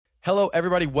Hello,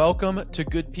 everybody. Welcome to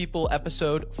Good People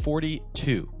episode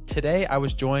 42. Today, I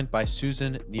was joined by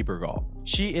Susan Niebergall.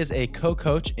 She is a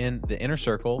co-coach in the Inner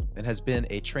Circle and has been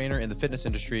a trainer in the fitness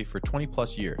industry for 20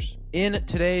 plus years. In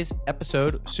today's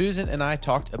episode, Susan and I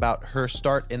talked about her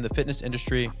start in the fitness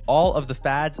industry, all of the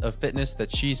fads of fitness that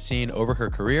she's seen over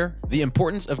her career, the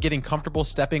importance of getting comfortable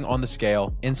stepping on the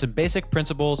scale, and some basic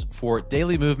principles for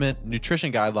daily movement,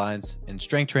 nutrition guidelines, and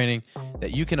strength training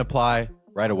that you can apply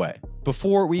right away.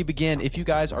 Before we begin, if you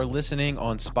guys are listening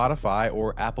on Spotify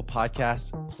or Apple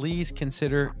Podcasts, please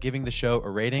consider giving the show a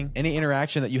rating. Any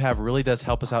interaction that you have really does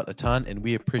help us out a ton, and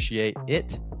we appreciate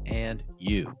it and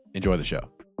you. Enjoy the show.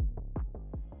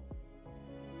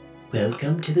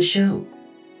 Welcome to the show.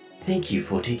 Thank you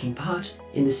for taking part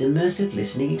in this immersive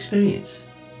listening experience.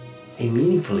 A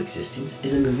meaningful existence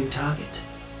is a moving target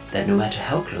that, no matter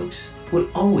how close, will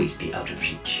always be out of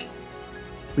reach.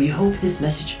 We hope this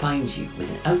message finds you with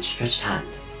an outstretched hand.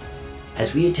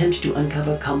 As we attempt to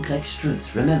uncover complex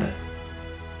truths, remember,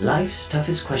 life's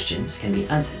toughest questions can be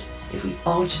answered if we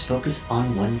all just focus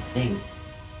on one thing: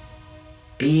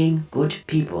 being good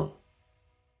people.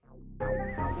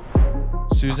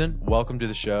 Susan, welcome to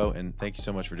the show, and thank you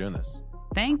so much for doing this.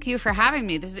 Thank you for having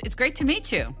me. It's great to meet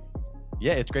you.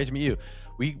 Yeah, it's great to meet you.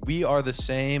 We are the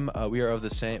same. We are of the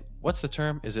same. What's the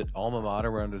term? Is it alma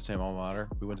mater? We're under the same alma mater.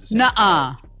 We went to the same.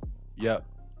 Nuh-uh. Yep.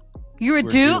 You're a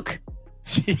Duke?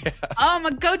 Yeah. Oh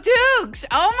my, go Dukes!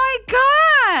 Oh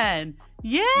my God!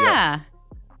 Yeah. Yep.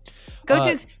 Go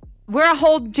Dukes. We're a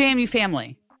whole JMU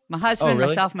family. My husband,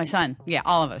 really? Myself, my son. Yeah,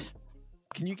 all of us.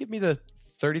 Can you give me the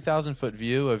 30,000 foot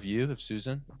view of you, of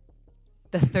Susan?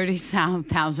 The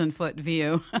 30,000 foot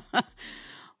view.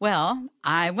 Well,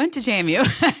 I went to JMU,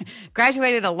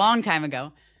 graduated a long time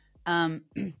ago.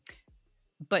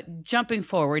 But jumping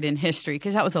forward in history,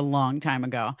 because that was a long time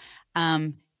ago,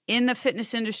 in the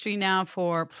fitness industry now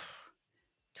for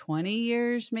 20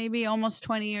 years, maybe almost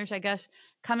 20 years, I guess,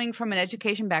 coming from an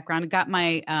education background. I got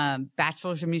my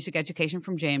bachelor's of music education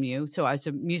from JMU. So I was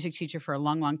a music teacher for a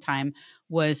long, long time,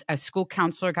 was a school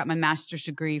counselor, got my master's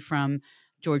degree from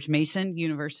George Mason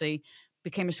University,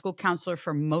 became a school counselor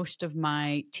for most of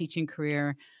my teaching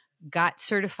career, got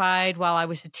certified while I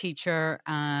was a teacher,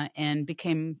 and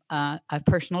became a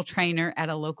personal trainer at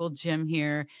a local gym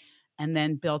here, and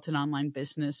then built an online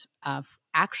business.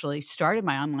 Actually started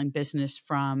my online business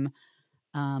from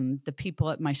the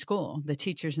people at my school, the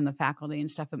teachers and the faculty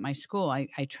and stuff at my school.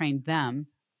 I trained them.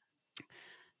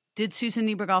 Did Susan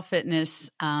Niebergall Fitness,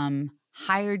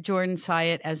 hired Jordan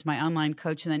Syatt as my online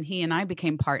coach, and then he and I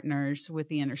became partners with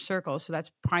the Inner Circle. So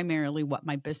that's primarily what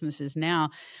my business is now.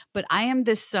 But I am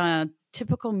this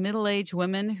typical middle-aged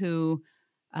woman who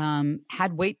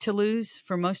had weight to lose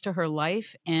for most of her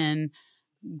life and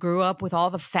grew up with all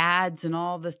the fads and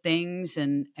all the things,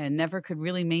 and never could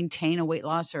really maintain a weight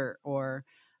loss or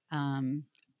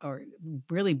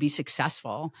really be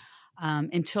successful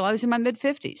until I was in my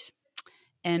mid-50s.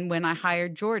 And when I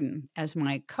hired Jordan as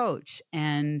my coach,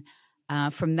 and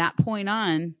from that point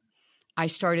on, I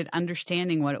started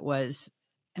understanding what it was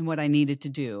and what I needed to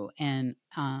do, and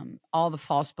all the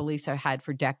false beliefs I had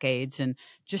for decades, and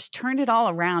just turned it all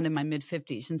around in my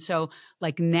mid-50s. And so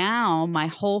like now my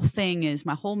whole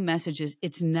message is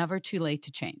it's never too late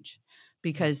to change.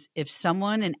 Because if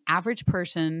someone, an average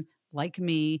person like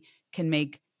me, can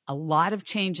make a lot of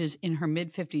changes in her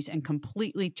mid-50s and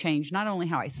completely change not only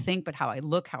how I think, but how I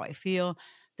look, how I feel,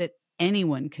 that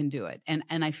anyone can do it. And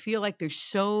I feel like there's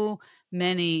so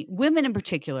many women in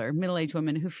particular, middle-aged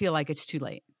women, who feel like it's too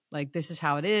late. Like, this is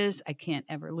how it is. I can't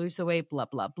ever lose the weight, blah,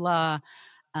 blah, blah.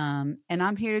 And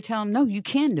I'm here to tell them, no, you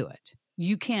can do it.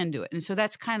 You can do it. And so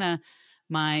that's kind of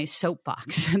my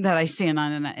soapbox that I stand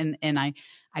on, and I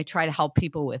try to help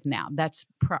people with now. That's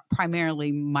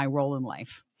primarily my role in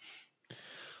life.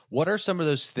 What are some of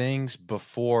those things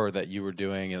before that you were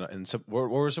doing, and what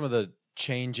were some of the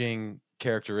changing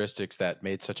characteristics that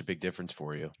made such a big difference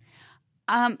for you?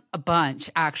 A bunch,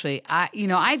 actually.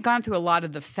 I'd gone through a lot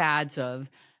of the fads of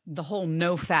the whole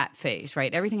no fat phase,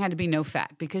 right? Everything had to be no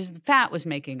fat because the fat was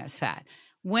making us fat.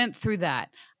 Went through that.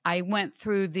 I went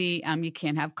through the you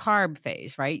can't have carb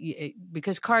phase, right?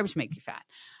 Because carbs make you fat.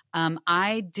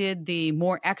 I did the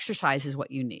more exercise is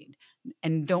what you need,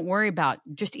 and don't worry about,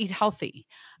 just eat healthy.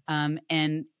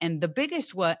 And the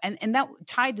biggest was, and that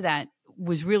tied to that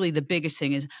was really the biggest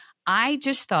thing is I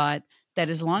just thought that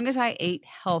as long as I ate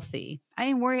healthy, I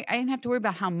didn't have to worry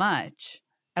about how much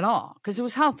at all because it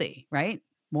was healthy, right?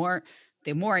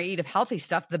 The more I eat of healthy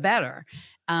stuff, the better.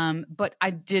 But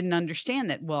I didn't understand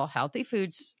that, well, healthy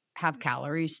foods have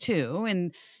calories too.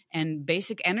 and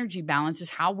basic energy balance is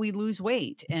how we lose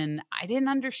weight. And I didn't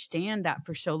understand that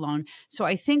for so long. So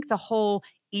I think the whole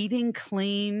eating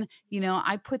clean,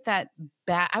 I put that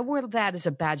I wore that as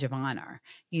a badge of honor,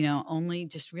 only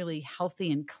just really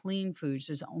healthy and clean foods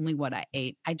is only what I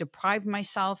ate. I deprived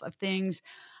myself of things.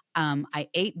 I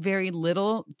ate very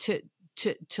little to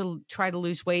try to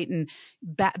lose weight. And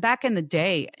back in the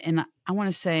day, and I want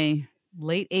to say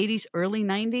late 80s, early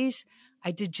 90s,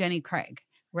 I did Jenny Craig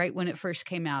right when it first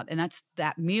came out. And that's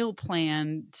that meal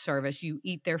plan service. You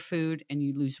eat their food and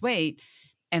you lose weight.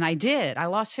 And I did. I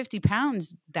lost 50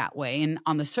 pounds that way. And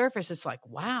on the surface, it's like,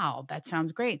 wow, that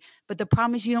sounds great. But the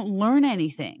problem is you don't learn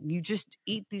anything. You just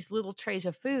eat these little trays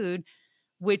of food,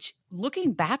 which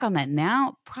looking back on that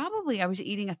now, probably I was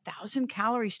eating 1,000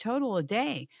 calories total a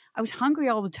day. I was hungry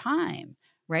all the time,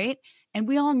 right? And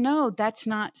we all know that's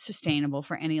not sustainable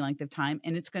for any length of time.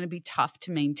 And it's going to be tough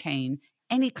to maintain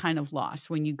any kind of loss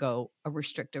when you go a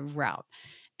restrictive route.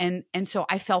 And so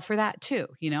I fell for that too.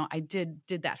 I did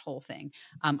that whole thing.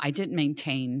 I didn't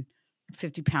maintain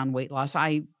 50-pound weight loss.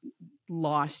 I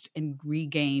lost and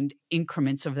regained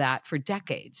increments of that for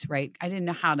decades, right? I didn't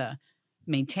know how to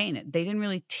maintain it. They didn't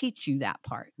really teach you that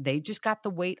part. They just got the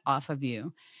weight off of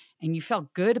you and you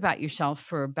felt good about yourself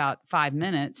for about 5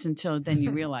 minutes until then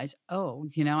you realize, oh,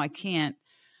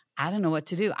 I don't know what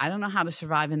to do. I don't know how to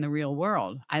survive in the real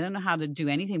world. I don't know how to do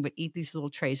anything but eat these little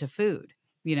trays of food,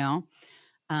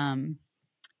 And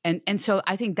so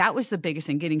I think that was the biggest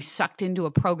thing, getting sucked into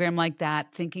a program like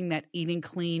that, thinking that eating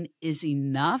clean is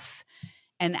enough.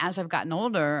 And as I've gotten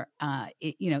older,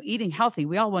 eating healthy,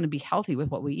 we all want to be healthy with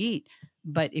what we eat.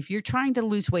 But if you're trying to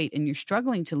lose weight and you're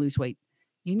struggling to lose weight,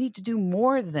 you need to do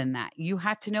more than that. You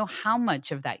have to know how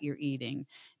much of that you're eating.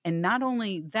 And not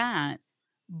only that,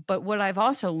 but what I've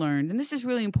also learned, and this is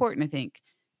really important, I think,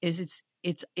 is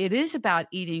it is about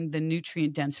eating the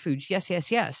nutrient dense foods. Yes, yes,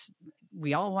 yes.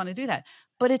 We all want to do that.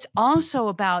 But it's also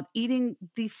about eating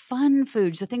the fun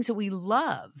foods, the things that we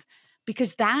love,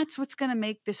 because that's what's going to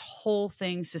make this whole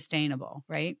thing sustainable,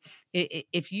 right?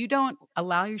 If you don't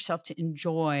allow yourself to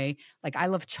enjoy, like I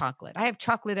love chocolate. I have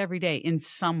chocolate every day in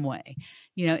some way.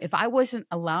 If I wasn't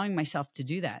allowing myself to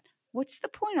do that, what's the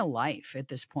point of life at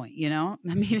this point? I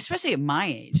mean, especially at my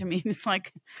age. I mean, it's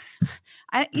like,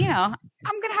 I'm going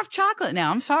to have chocolate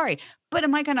now. I'm sorry. But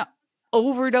am I going to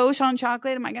overdose on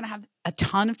chocolate? Am I going to have a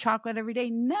ton of chocolate every day?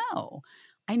 No.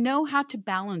 I know how to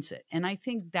balance it. And I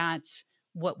think that's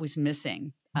what was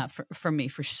missing for me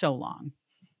for so long.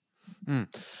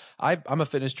 I'm a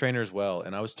fitness trainer as well,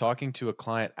 and I was talking to a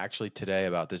client actually today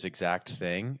about this exact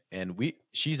thing. And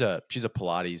she's a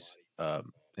Pilates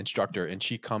instructor, and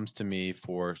she comes to me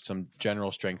for some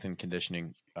general strength and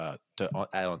conditioning to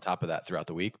add on top of that throughout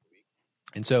the week.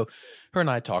 And so, her and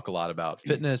I talk a lot about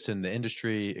fitness and the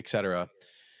industry, et cetera.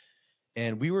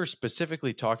 And we were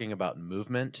specifically talking about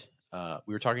movement.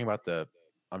 We were talking about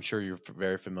I'm sure you're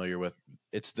very familiar with.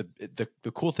 It's the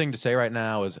cool thing to say right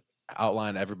now is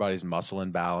outline everybody's muscle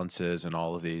imbalances and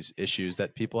all of these issues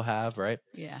that people have, right?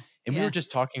 Yeah. And we were just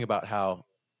talking about how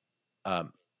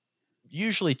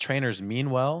usually trainers mean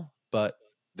well, but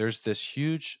there's this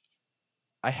huge.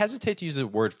 I hesitate to use the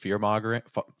word fear mongering,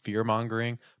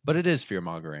 but it is fear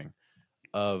mongering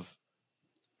of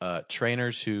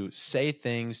trainers who say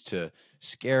things to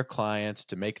scare clients,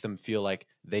 to make them feel like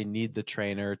they need the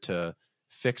trainer to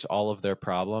fix all of their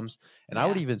problems. And I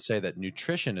would even say that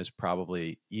nutrition is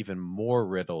probably even more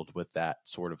riddled with that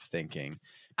sort of thinking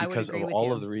because of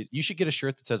all of the reasons. You should get a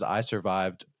shirt that says, I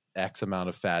survived X amount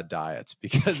of fad diets,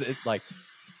 because it like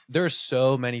there's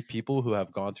so many people who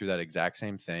have gone through that exact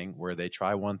same thing where they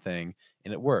try one thing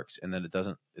and it works and then it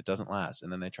doesn't last.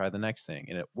 And then they try the next thing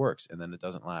and it works and then it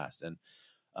doesn't last. And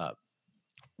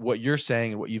what you're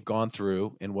saying and what you've gone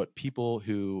through and what people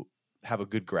who have a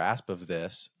good grasp of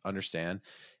this understand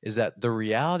is that the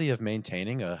reality of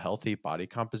maintaining a healthy body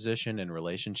composition and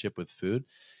relationship with food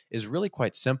is really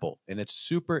quite simple, and it's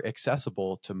super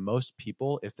accessible to most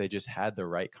people if they just had the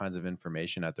right kinds of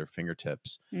information at their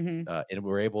fingertips, and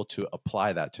were able to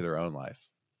apply that to their own life.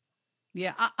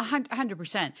 Yeah,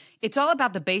 100%. It's all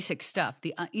about the basic stuff.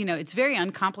 It's very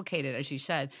uncomplicated, as you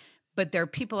said, but there are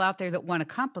people out there that want to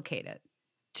complicate it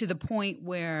to the point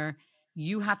where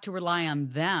you have to rely on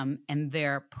them and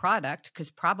their product,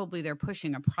 because probably they're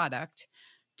pushing a product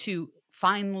to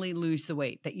finally lose the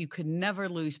weight that you could never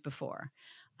lose before.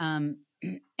 And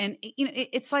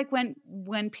it's like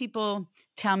when people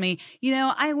tell me,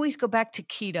 I always go back to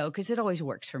keto because it always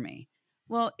works for me.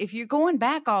 Well, if you're going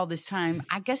back all this time,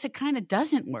 I guess it kind of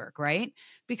doesn't work, right?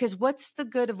 Because what's the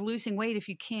good of losing weight if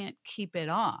you can't keep it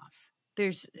off?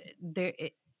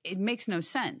 It makes no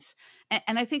sense.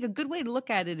 And I think a good way to look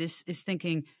at it is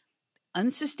thinking,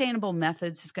 unsustainable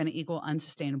methods is going to equal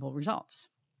unsustainable results.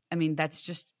 I mean, that's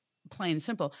just plain and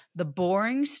simple. The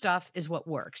boring stuff is what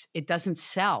works. It doesn't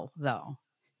sell, though.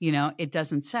 It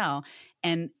doesn't sell.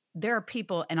 And there are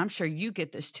people, and I'm sure you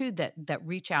get this too, that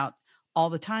reach out all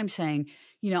the time saying,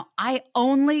 I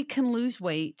only can lose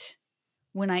weight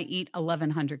when I eat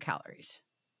 1,100 calories.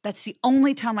 That's the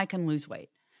only time I can lose weight.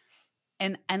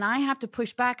 And I have to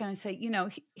push back and I say,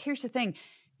 here's the thing.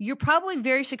 You're probably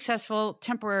very successful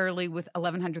temporarily with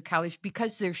 1,100 calories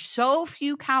because there's so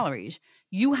few calories.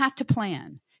 You have to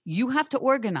plan. You have to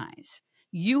organize.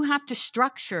 You have to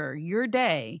structure your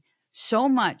day so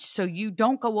much so you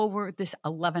don't go over this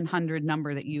 1,100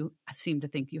 number that you seem to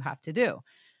think you have to do.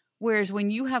 Whereas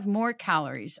when you have more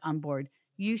calories on board,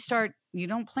 you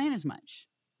don't plan as much.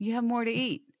 You have more to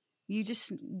eat. You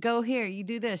just go here, you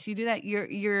do this, you do that.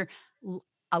 You're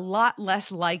a lot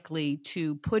less likely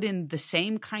to put in the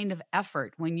same kind of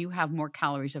effort when you have more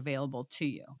calories available to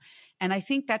you. And I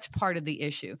think that's part of the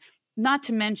issue. Not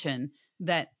to mention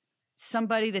that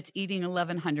somebody that's eating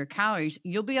 1,100 calories,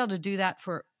 you'll be able to do that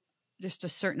for just a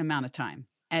certain amount of time.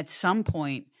 At some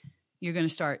point, you're going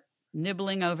to start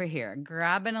nibbling over here,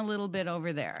 grabbing a little bit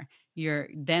over there.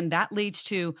 Then that leads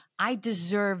to, I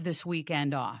deserve this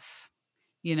weekend off.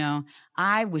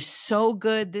 I was so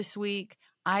good this week.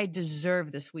 I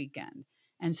deserve this weekend.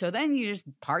 And so then you just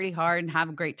party hard and have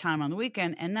a great time on the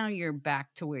weekend. And now you're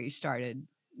back to where you started,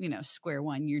 square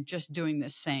one. You're just doing the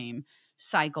same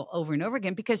cycle over and over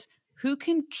again, because who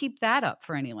can keep that up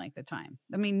for any length of time?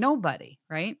 I mean, nobody,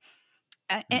 right?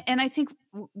 And I think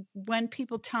when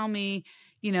people tell me,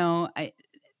 I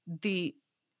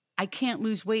can't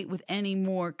lose weight with any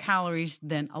more calories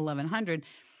than 1,100,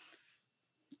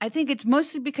 I think it's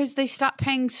mostly because they stop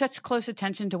paying such close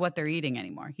attention to what they're eating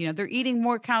anymore. They're eating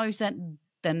more calories than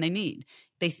they need.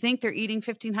 They think they're eating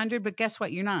 1,500, but guess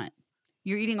what? You're not.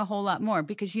 You're eating a whole lot more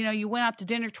because, you went out to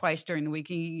dinner twice during the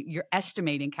week and you're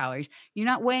estimating calories. You're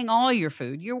not weighing all your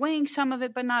food. You're weighing some of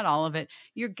it, but not all of it.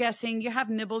 You're guessing. You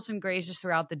have nibbles and grazes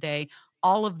throughout the day,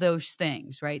 all of those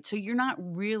things, right? So you're not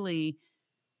really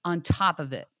on top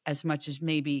of it as much as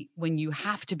maybe when you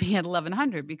have to be at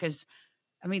 1,100 because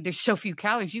there's so few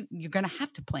calories, you're going to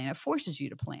have to plan. It forces you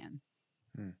to plan.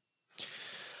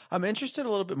 I'm interested a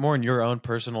little bit more in your own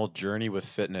personal journey with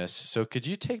fitness. So could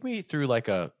you take me through like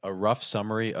a rough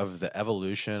summary of the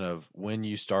evolution of when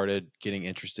you started getting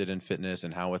interested in fitness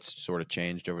and how it's sort of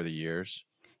changed over the years?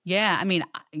 Yeah.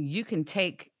 You can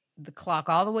take the clock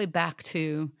all the way back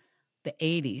to the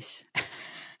 80s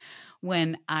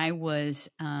when I was,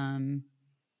 I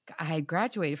had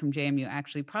graduated from JMU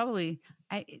actually, probably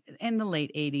in the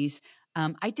late 80s.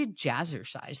 I did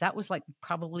jazzercise. That was like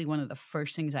probably one of the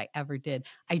first things I ever did.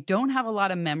 I don't have a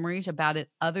lot of memories about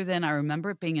it other than I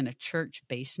remember it being in a church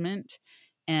basement,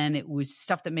 and it was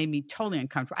stuff that made me totally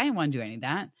uncomfortable. I didn't want to do any of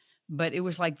that, but it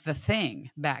was like the thing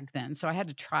back then. So I had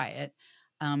to try it.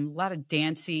 A lot of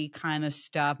dancey kind of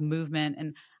stuff, movement,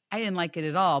 and I didn't like it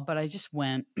at all, but I just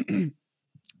went.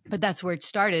 But that's where it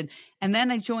started. And then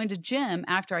I joined a gym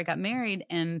after I got married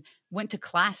and went to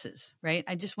classes, right?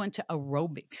 I just went to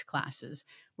aerobics classes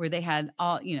where they had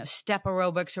all, step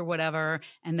aerobics or whatever.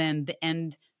 And then the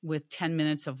end with 10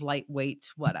 minutes of light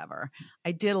weights, whatever.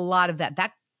 I did a lot of that.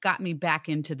 That got me back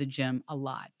into the gym a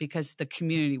lot because the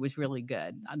community was really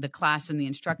good. The class and the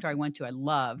instructor I went to, I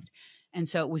loved. And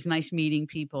so it was nice meeting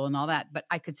people and all that. But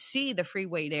I could see the free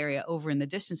weight area over in the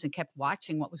distance and kept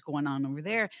watching what was going on over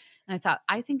there. And I thought,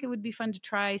 I think it would be fun to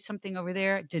try something over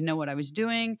there. Didn't know what I was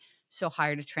doing, so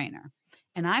hired a trainer.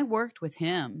 And I worked with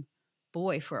him,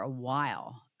 for a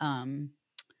while.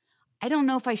 I don't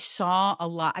know if I saw a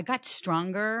lot. I got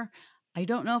stronger. I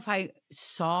don't know if I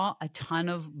saw a ton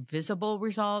of visible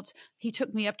results. He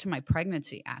took me up to my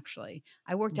pregnancy, actually.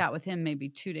 I worked out with him maybe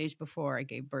 2 days before I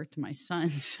gave birth to my son,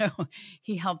 so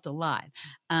he helped a lot.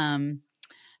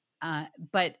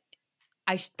 But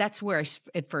that's where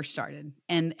it first started.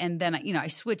 And then, I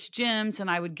switched gyms and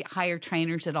I would hire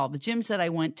trainers at all the gyms that I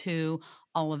went to,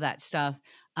 all of that stuff,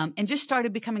 and just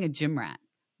started becoming a gym rat.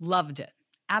 Loved it.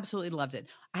 Absolutely loved it.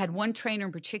 I had one trainer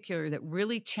in particular that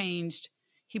really changed.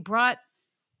 He brought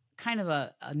kind of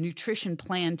a nutrition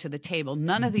plan to the table.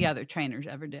 None of the other trainers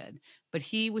ever did, but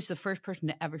he was the first person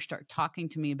to ever start talking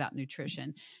to me about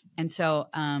nutrition. And so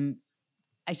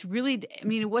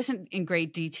it wasn't in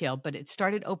great detail, but it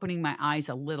started opening my eyes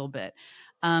a little bit.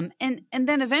 And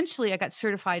then eventually I got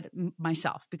certified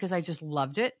myself because I just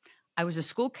loved it. I was a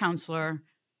school counselor,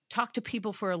 talked to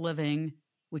people for a living,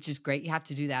 which is great. You have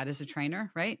to do that as a trainer,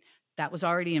 right? That was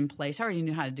already in place. I already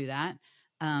knew how to do that.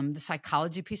 The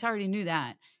psychology piece, I already knew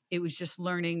that. It was just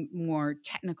learning more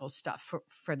technical stuff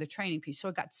for the training piece. So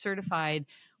I got certified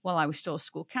while I was still a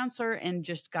school counselor and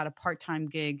just got a part-time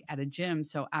gig at a gym.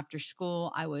 So after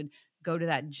school, I would go to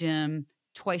that gym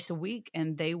twice a week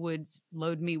and they would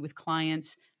load me with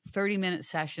clients, 30-minute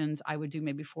sessions. I would do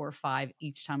maybe 4 or 5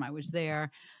 each time I was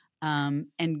there,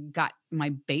 and got my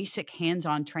basic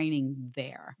hands-on training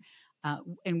there.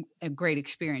 And a great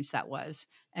experience that was.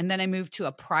 And then I moved to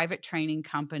a private training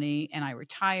company and I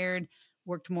retired,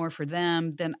 worked more for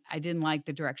them. Then I didn't like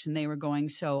the direction they were going.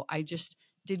 So I just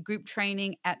did group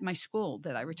training at my school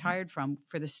that I retired from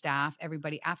for the staff,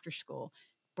 everybody after school.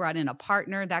 Brought in a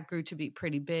partner that grew to be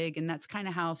pretty big. And that's kind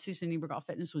of how Susan Niebergall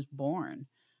Fitness was born,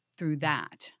 through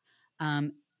that.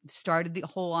 Started the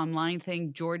whole online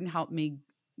thing. Jordan helped me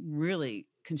really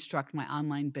construct my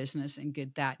online business and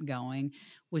get that going.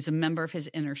 Was a member of his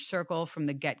inner circle from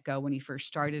the get-go when he first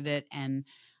started it. And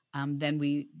then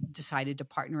we decided to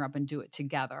partner up and do it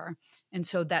together. And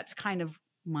so that's kind of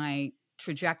my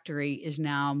trajectory, is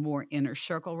now more inner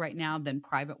circle right now than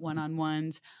private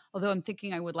one-on-ones. Although I'm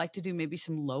thinking I would like to do maybe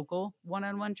some local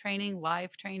one-on-one training,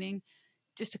 live training,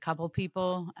 just a couple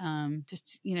people,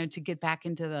 just, to get back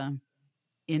into the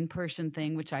in-person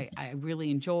thing, which I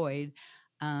really enjoyed.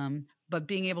 But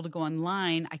being able to go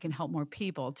online, I can help more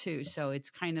people too. So it's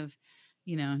kind of,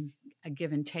 a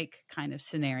give and take kind of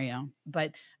scenario.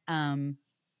 But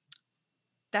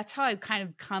that's how I've kind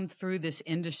of come through this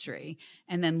industry,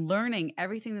 and then learning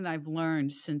everything that I've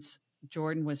learned since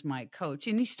Jordan was my coach.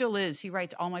 And he still is. He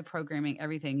writes all my programming,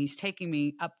 everything. He's taking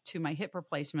me up to my hip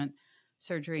replacement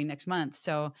surgery next month.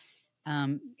 So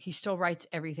he still writes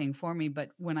everything for me.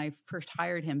 But when I first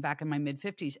hired him back in my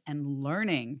mid-50s and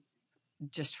learning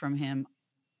just from him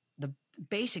the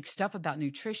basic stuff about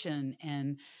nutrition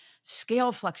and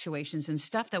scale fluctuations and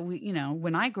stuff that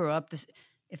when I grew up,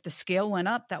 if the scale went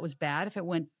up, that was bad. If it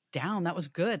went down, that was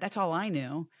good. That's all I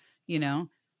knew,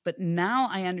 But now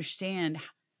I understand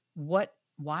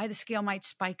why the scale might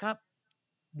spike up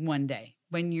one day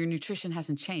when your nutrition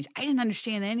hasn't changed. I didn't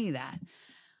understand any of that.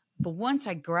 But once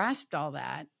I grasped all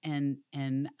that and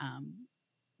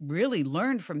really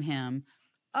learned from him,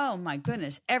 oh my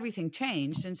goodness, everything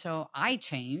changed. And so I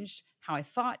changed, how I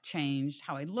thought changed,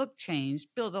 how I looked changed,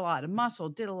 built a lot of muscle,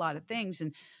 did a lot of things.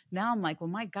 And now I'm like, well,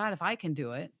 my God, if I can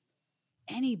do it,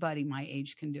 anybody my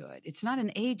age can do it. It's not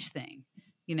an age thing.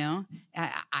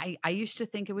 I used to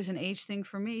think it was an age thing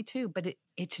for me too, but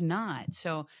it's not.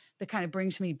 So that kind of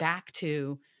brings me back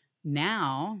to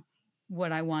now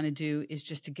what I want to do is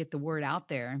just to get the word out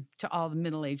there to all the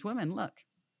middle-aged women. Look,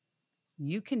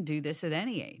 you can do this at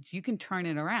any age. You can turn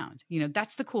it around.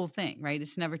 That's the cool thing, right?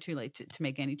 It's never too late to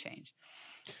make any change.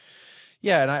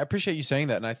 Yeah. And I appreciate you saying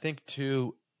that. And I think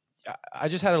too, I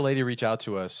just had a lady reach out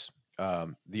to us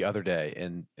the other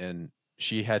day, and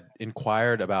she had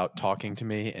inquired about talking to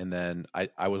me. And then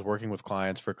I was working with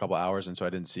clients for a couple hours, and so I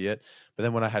didn't see it. But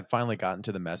then when I had finally gotten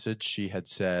to the message, she had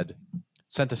sent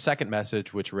a second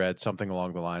message, which read something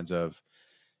along the lines of,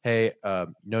 hey,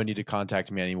 no need to contact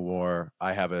me anymore.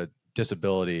 I have a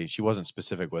disability. She wasn't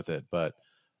specific with it, but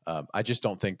I just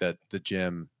don't think that the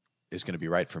gym is going to be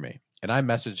right for me. And I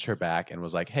messaged her back and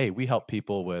was like, hey, we help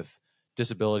people with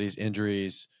disabilities,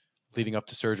 injuries, leading up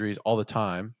to surgeries all the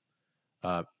time.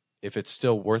 If it's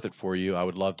still worth it for you, I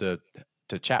would love to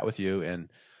chat with you. And,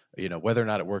 whether or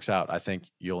not it works out, I think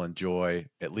you'll enjoy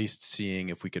at least seeing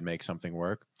if we could make something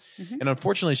work. Mm-hmm. And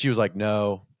unfortunately, she was like,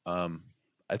 no,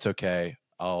 it's okay.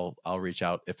 I'll reach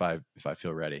out if I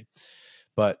feel ready.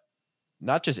 But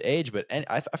not just age, but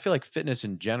I feel like fitness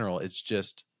in general, it's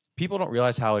just people don't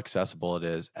realize how accessible it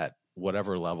is at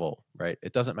whatever level, right?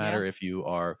 It doesn't matter if you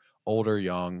are older,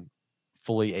 young,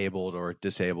 fully abled, or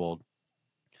disabled.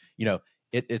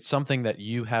 It's something that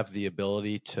you have the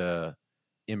ability to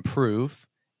improve,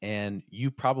 and you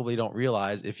probably don't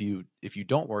realize if you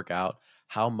don't work out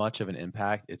how much of an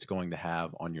impact it's going to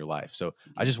have on your life. So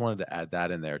I just wanted to add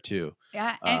that in there too.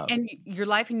 Yeah. And your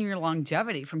life and your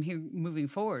longevity from here moving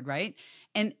forward. Right.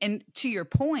 And to your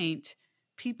point,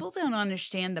 people don't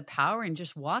understand the power in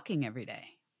just walking every day,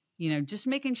 just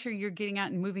making sure you're getting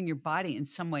out and moving your body in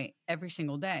some way every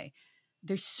single day.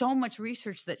 There's so much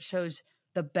research that shows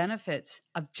the benefits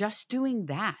of just doing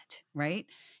that. Right.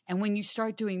 And when you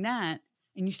start doing that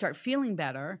and you start feeling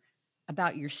better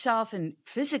about yourself and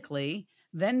physically,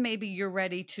 then maybe you're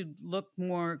ready to look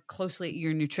more closely at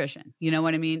your nutrition. You know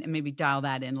what I mean? And maybe dial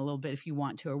that in a little bit if you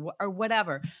want to, or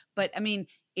whatever. But I mean,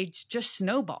 it's just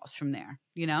snowballs from there,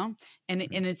 and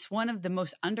it's one of the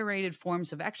most underrated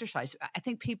forms of exercise. I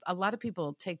think a lot of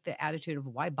people take the attitude of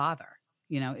why bother?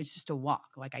 It's just a walk.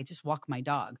 Like I just walk my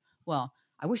dog. Well,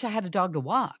 I wish I had a dog to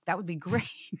walk. That would be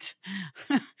great.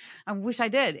 I wish I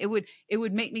did. It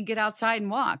would make me get outside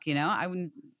and walk.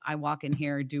 I walk in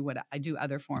here, do what I do,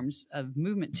 other forms of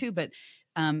movement too. But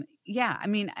yeah, I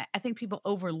mean, I think people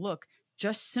overlook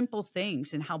just simple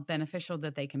things and how beneficial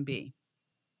that they can be.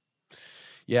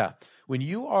 Yeah. When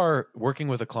you are working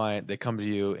with a client, they come to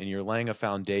you and you're laying a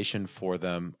foundation for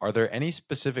them. Are there any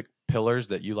specific pillars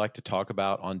that you like to talk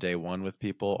about on day one with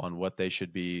people on what they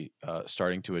should be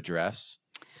starting to address?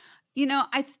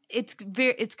 It's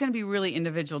going to be really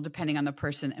individual depending on the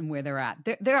person and where they're at.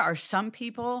 There are some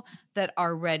people that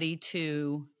are ready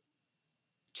to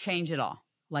change it all.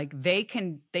 Like they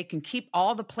can keep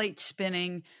all the plates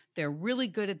spinning. They're really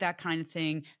good at that kind of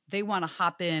thing. They want to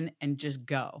hop in and just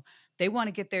go. They want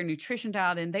to get their nutrition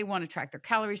dialed in. They want to track their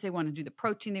calories. They want to do the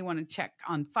protein. They want to check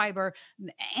on fiber,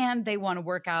 and they want to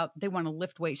work out. They want to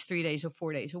lift weights 3 days or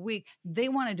 4 days a week. They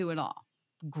want to do it all.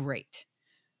 Great.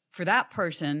 For that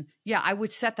person, yeah, I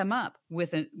would set them up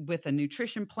with a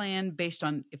nutrition plan based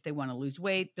on if they want to lose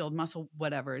weight, build muscle,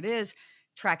 whatever it is,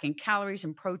 tracking calories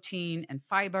and protein and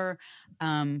fiber,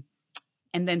 and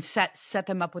then set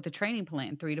them up with a training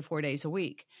plan 3 to 4 days a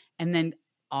week, and then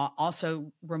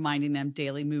also reminding them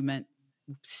daily movement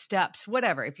steps,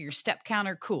 whatever. If you're a step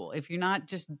counter, cool. If you're not,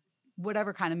 just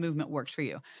whatever kind of movement works for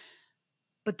you.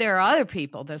 But there are other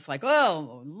people that's like,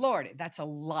 oh Lord, that's a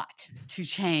lot to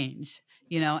change.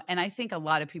 And I think a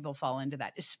lot of people fall into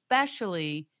that,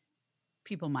 especially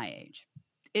people my age.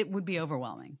 It would be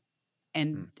overwhelming.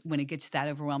 And when it gets that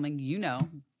overwhelming,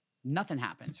 nothing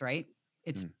happens, right?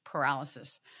 It's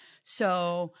paralysis.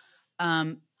 So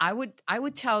I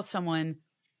would tell someone,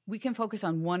 we can focus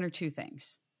on one or two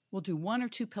things. We'll do one or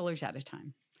two pillars at a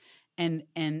time. And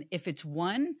if it's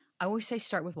one, I always say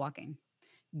start with walking.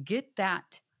 Get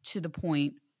that to the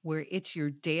point where it's your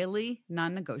daily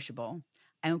non-negotiable.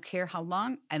 I don't care how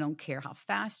long. I don't care how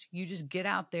fast. You just get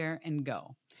out there and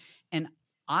go. And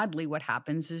oddly, what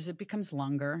happens is it becomes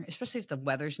longer, especially if the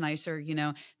weather's nicer.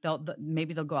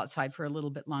 Maybe they'll go outside for a little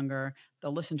bit longer.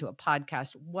 They'll listen to a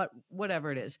podcast,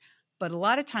 whatever it is. But a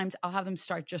lot of times I'll have them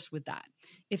start just with that.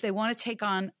 If they want to take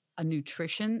on a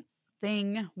nutrition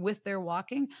thing with their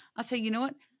walking, I'll say, you know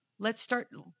what? Let's start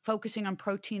focusing on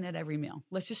protein at every meal.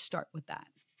 Let's just start with that.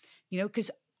 Because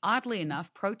oddly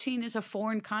enough, protein is a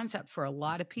foreign concept for a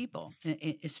lot of people,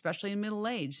 especially in middle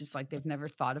age. It's like they've never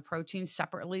thought of protein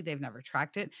separately. They've never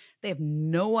tracked it. They have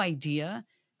no idea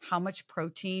how much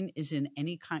protein is in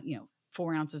any kind,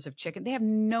 4 ounces of chicken. They have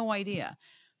no idea.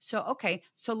 So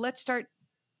let's start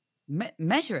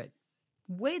measure it.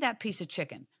 Weigh that piece of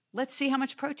chicken. Let's see how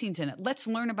much protein's in it. Let's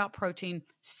learn about protein.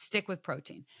 Stick with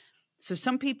protein. So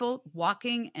some people,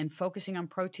 walking and focusing on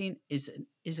protein is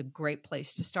a great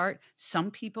place to start.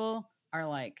 Some people are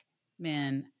like,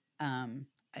 man,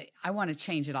 I want to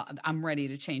change it all. I'm ready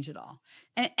to change it all.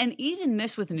 And even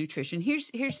this with nutrition,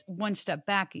 here's one step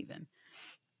back even.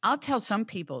 I'll tell some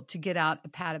people to get out a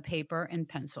pad of paper and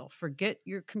pencil. Forget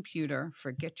your computer.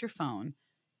 Forget your phone.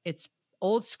 It's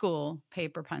old school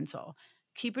paper, pencil.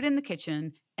 Keep it in the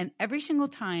kitchen. And every single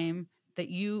time that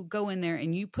you go in there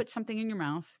and you put something in your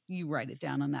mouth, you write it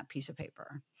down on that piece of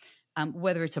paper.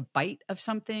 Whether it's a bite of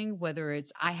something, whether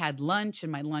it's I had lunch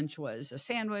and my lunch was a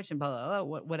sandwich and blah, blah,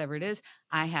 blah, whatever it is.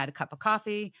 I had a cup of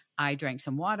coffee. I drank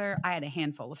some water. I had a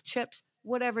handful of chips,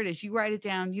 whatever it is. You write it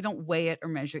down. You don't weigh it or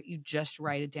measure it. You just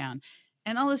write it down.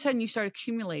 And all of a sudden you start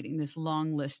accumulating this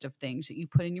long list of things that you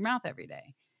put in your mouth every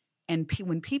day. And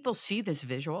when people see this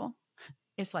visual,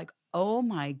 it's like, oh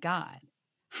my God,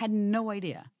 had no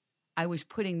idea I was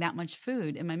putting that much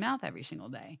food in my mouth every single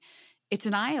day. It's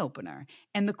an eye opener.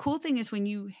 And the cool thing is when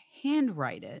you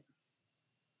handwrite it,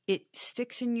 it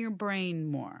sticks in your brain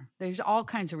more. There's all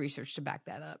kinds of research to back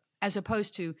that up, as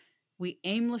opposed to we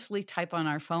aimlessly type on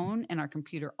our phone and our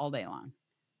computer all day long.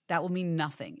 That will mean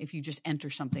nothing if you just enter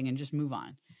something and just move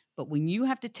on. But when you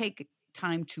have to take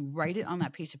time to write it on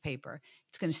that piece of paper,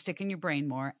 it's going to stick in your brain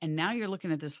more. And now you're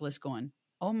looking at this list going,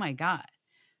 oh my God.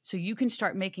 So you can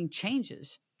start making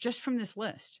changes just from this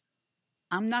list.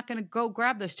 I'm not going to go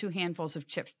grab those 2 handfuls of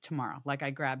chips tomorrow like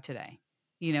I grabbed today.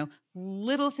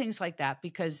 Little things like that,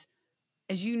 because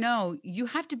as you know, you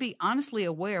have to be honestly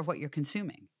aware of what you're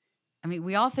consuming. I mean,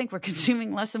 we all think we're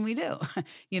consuming less than we do,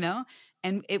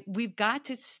 and we've got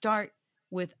to start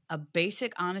with a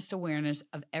basic, honest awareness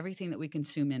of everything that we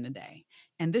consume in a day.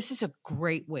 And this is a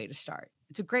great way to start.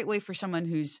 It's a great way for someone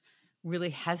who's really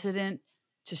hesitant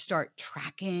to start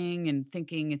tracking and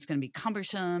thinking it's going to be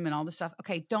cumbersome and all this stuff.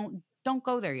 Okay, don't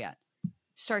go there yet.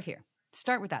 Start here.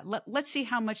 Start with that. Let's see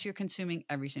how much you're consuming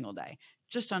every single day,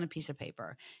 just on a piece of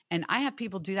paper. And I have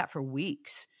people do that for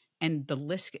weeks, and the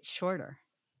list gets shorter.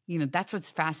 That's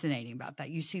what's fascinating about that.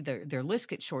 You see their list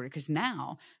get shorter because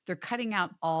now they're cutting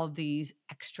out all these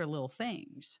extra little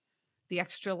things, the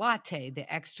extra latte,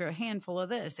 the extra handful of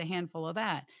this, a handful of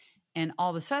that. And all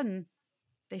of a sudden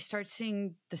they start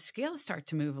seeing the scales start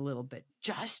to move a little bit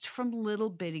just from little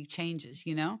bitty changes,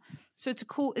 So it's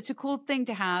a cool thing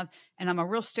to have. And I'm a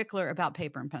real stickler about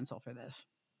paper and pencil for this.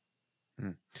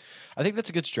 I think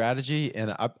that's a good strategy.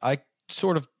 And I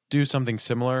sort of do something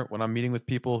similar when I'm meeting with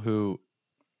people who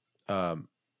are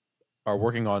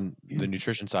working on the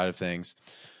nutrition side of things.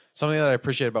 Something that I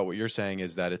appreciate about what you're saying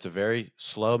is that it's a very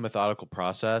slow, methodical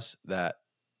process that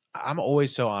I'm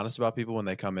always so honest about people when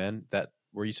they come in, that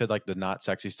where you said like the not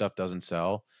sexy stuff doesn't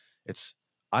sell.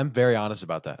 I'm very honest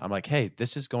about that. I'm like, hey,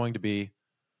 this is going to be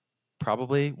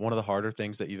probably one of the harder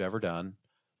things that you've ever done,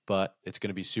 but it's going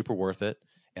to be super worth it.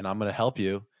 And I'm going to help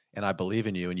you, and I believe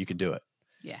in you, and you can do it.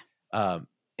 Yeah.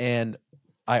 And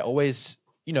I always,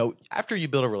 after you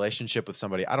build a relationship with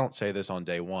somebody, I don't say this on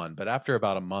day one, but after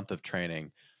about a month of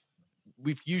training,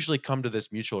 we've usually come to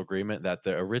this mutual agreement that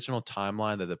the original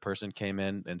timeline that the person came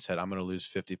in and said, I'm going to lose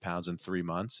 50 pounds in 3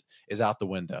 months is out the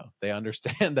window. They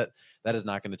understand that that is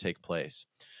not going to take place.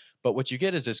 But what you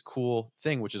get is this cool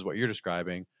thing, which is what you're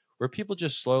describing, where people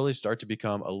just slowly start to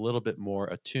become a little bit more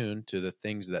attuned to the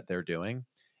things that they're doing.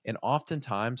 And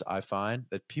oftentimes I find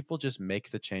that people just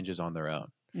make the changes on their own.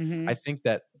 Mm-hmm. I think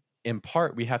that in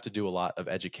part we have to do a lot of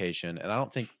education, and I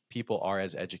don't think people are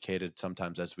as educated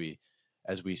sometimes as we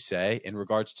say in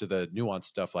regards to the nuanced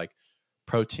stuff like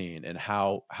protein and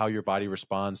how your body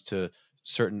responds to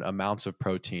certain amounts of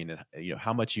protein, and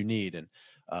how much you need, and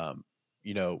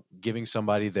giving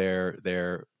somebody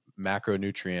their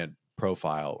macronutrient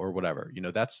profile or whatever.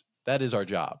 That is our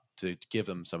job to give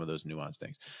them some of those nuanced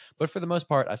things. But for the most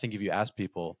part, I think if you ask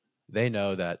people, they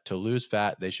know that to lose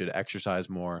fat, they should exercise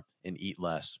more and eat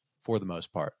less for the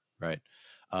most part, right?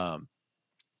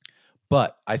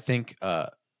 But I think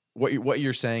what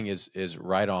you're saying is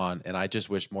right on, and I just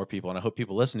wish more people, and I hope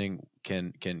people listening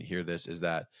can hear this, is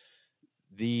that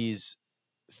these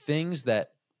things that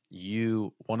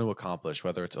you want to accomplish,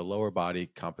 whether it's a lower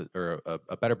body or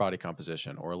a better body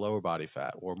composition, or a lower body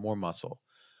fat, or more muscle,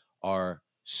 are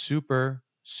super,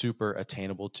 super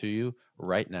attainable to you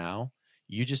right now.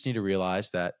 You just need to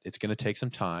realize that it's going to take some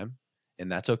time,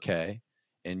 and that's okay.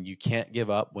 And you can't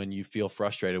give up when you feel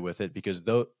frustrated with it, because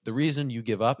the reason you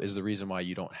give up is the reason why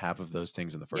you don't have of those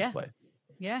things in the first place.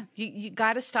 Yeah. You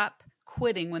got to stop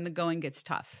quitting when the going gets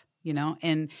tough,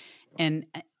 and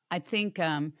I think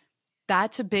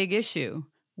that's a big issue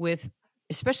with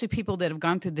especially people that have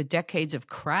gone through the decades of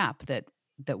crap that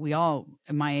we all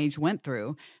at my age went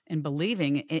through, and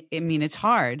believing it. I mean, it's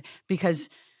hard because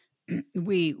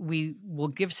we will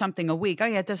give something a week. Oh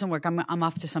yeah, it doesn't work. I'm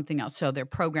off to something else. So they're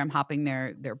program hopping,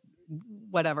 they're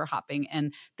whatever hopping,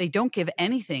 and they don't give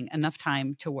anything enough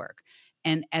time to work.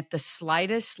 And at the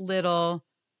slightest little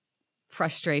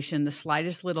frustration, the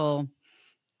slightest little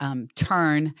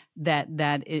turn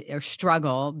or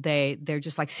struggle, they're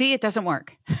just like, see, it doesn't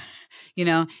work,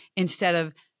 instead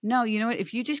of, no, you know what?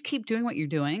 If you just keep doing what you're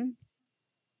doing,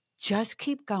 just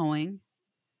keep going,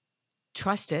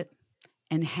 trust it,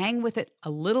 and hang with it a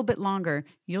little bit longer,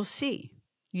 you'll see.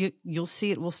 You'll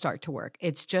see it will start to work.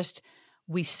 It's just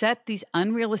we set these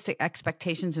unrealistic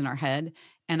expectations in our head,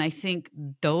 and I think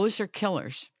those are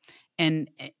killers. And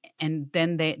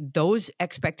then those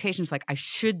expectations, like I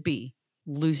should be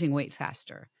losing weight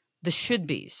faster. The should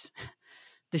be's.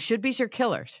 The should be's are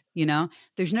killers,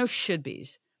 There's no should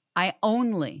be's. I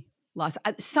only lost.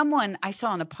 Someone I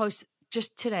saw on a post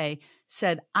just today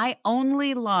said, I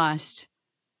only lost,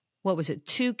 what was it,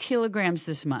 2 kilograms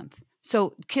this month.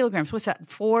 So kilograms, what's that,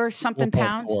 4 something 4.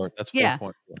 pounds? That's 4. Yeah.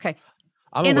 Okay.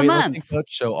 I'm in a weightlifting month.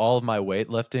 coach, so all of my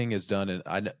weightlifting is done in,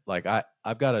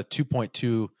 I've got a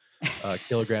 2.2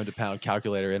 kilogram to pound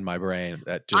calculator in my brain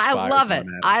that just I fires love it.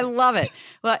 automatically. I love it.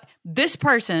 Well, this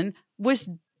person was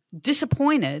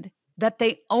disappointed that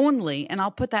they only, and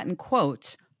I'll put that in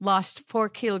quotes, lost 4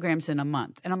 kilograms in a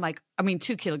month. And I'm like,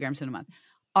 2 kilograms in a month.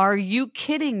 Are you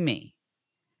kidding me?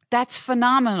 That's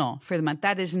phenomenal for the month.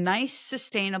 That is nice,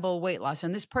 sustainable weight loss.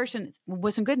 And this person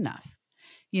wasn't good enough,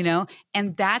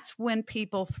 and that's when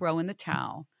people throw in the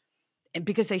towel,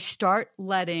 because they start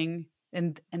letting,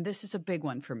 and this is a big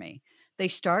one for me, they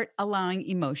start allowing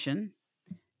emotion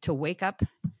to wake up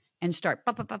and start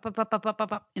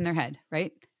in their head,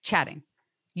 right? Chatting.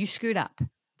 You screwed up.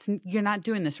 You're not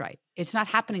doing this right. It's not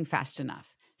happening fast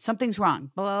enough. Something's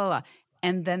wrong, blah, blah, blah.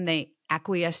 And then they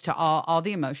acquiesce to all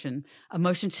the emotion.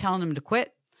 Emotion's telling them to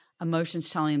quit. Emotion's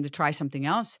telling them to try something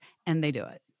else, and they do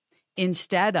it.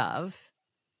 Instead of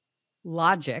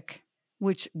logic,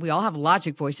 which we all have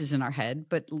logic voices in our head,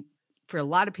 but for a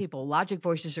lot of people, logic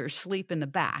voices are asleep in the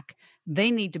back. They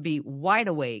need to be wide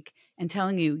awake and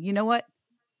telling you, you know what?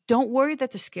 Don't worry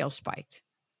that the scale spiked.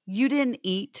 You didn't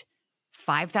eat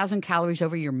 5,000 calories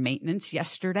over your maintenance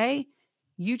yesterday.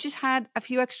 You just had a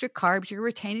few extra carbs. You're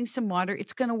retaining some water.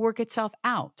 It's going to work itself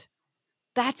out.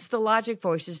 That's the logic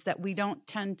voices that we don't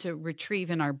tend to retrieve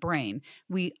in our brain.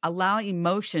 We allow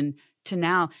emotion to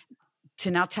now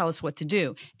tell us what to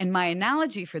do. And my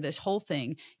analogy for this whole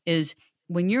thing is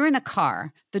when you're in a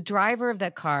car, the driver of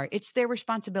that car, it's their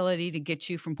responsibility to get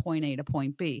you from point A to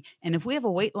point B. And if we have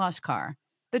a weight loss car,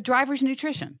 the driver's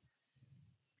nutrition.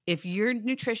 If your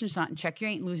nutrition's not in check, you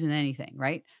ain't losing anything,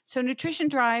 right? So nutrition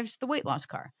drives the weight loss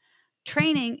car.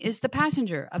 Training is the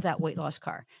passenger of that weight loss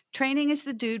car. Training is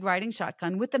the dude riding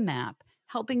shotgun with the map,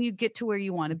 helping you get to where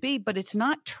you want to be, but it's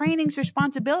not training's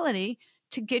responsibility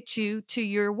to get you to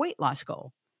your weight loss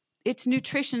goal. It's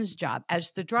nutrition's job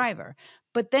as the driver.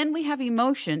 But then we have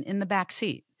emotion in the back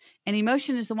seat. And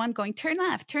emotion is the one going, turn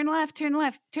left, turn left, turn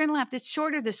left, turn left. It's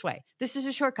shorter this way. This is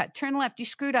a shortcut. Turn left. You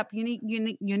screwed up. You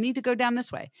need to go down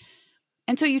this way.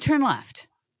 And so you turn left.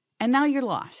 And now you're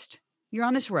lost. You're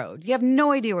on this road. You have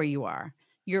no idea where you are.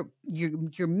 You're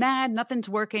mad. Nothing's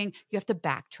working. You have to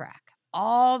backtrack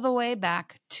all the way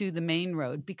back to the main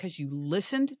road because you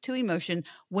listened to emotion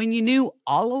when you knew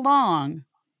all along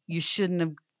you shouldn't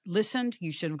have listened.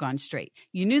 You should have gone straight.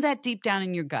 You knew that deep down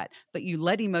in your gut, but you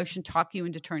let emotion talk you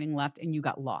into turning left and you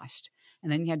got lost.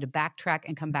 And then you had to backtrack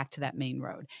and come back to that main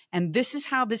road. And this is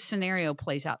how this scenario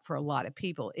plays out for a lot of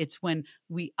people. It's when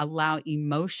we allow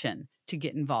emotion to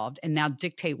get involved and now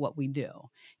dictate what we do.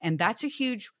 And that's a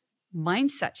huge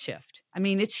mindset shift. I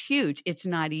mean, it's huge. It's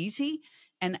not easy.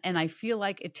 And I feel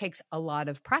like it takes a lot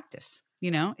of practice.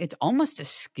 It's almost a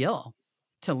skill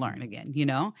to learn again,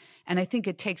 and I think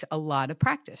it takes a lot of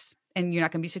practice, and you're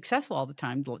not going to be successful all the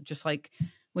time. Just like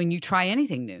when you try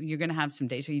anything new, you're going to have some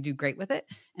days where you do great with it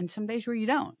and some days where you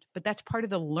don't, but that's part of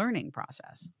the learning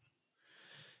process.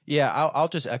 Yeah, I'll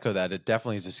just echo that. It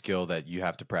definitely is a skill that you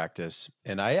have to practice.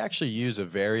 And I actually use a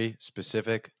very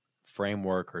specific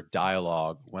framework or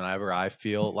dialogue whenever I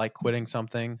feel like quitting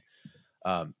something.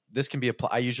 This can be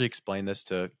applied. I usually explain this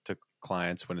to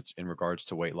clients when it's in regards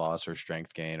to weight loss or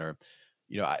strength gain, or,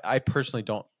 I personally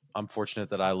don't, I'm fortunate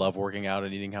that I love working out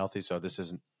and eating healthy. So this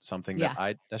isn't something that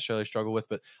I necessarily struggle with,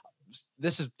 but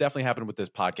this has definitely happened with this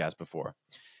podcast before.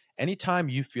 Anytime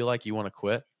you feel like you want to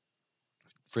quit,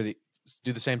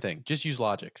 do the same thing. Just use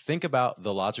logic. Think about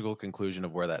the logical conclusion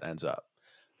of where that ends up.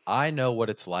 I know what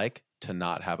it's like to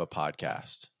not have a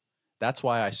podcast. That's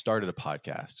why I started a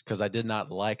podcast, because I did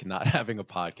not like not having a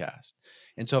podcast.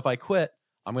 And so if I quit,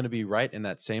 I'm going to be right in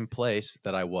that same place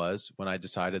that I was when I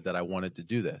decided that I wanted to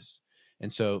do this.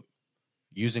 And so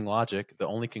using logic, the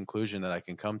only conclusion that I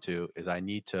can come to is I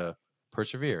need to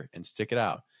persevere and stick it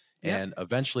out. Yep. And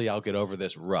eventually I'll get over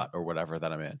this rut or whatever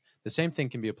that I'm in. The same thing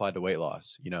can be applied to weight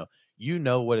loss. You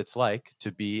know what it's like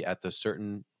to be at the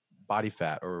certain body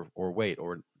fat or weight,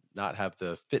 or not have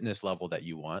the fitness level that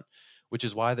you want, which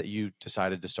is why that you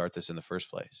decided to start this in the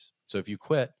first place. So if you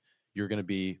quit, you're going to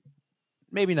be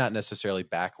maybe not necessarily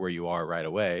back where you are right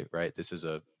away, right? This is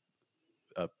a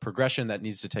progression that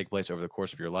needs to take place over the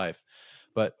course of your life.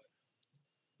 But,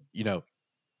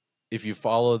 if you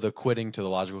follow the quitting to the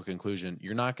logical conclusion,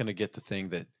 you're not going to get the thing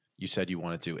that you said you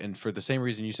wanted to. And for the same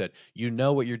reason you said,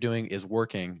 what you're doing is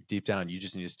working deep down. You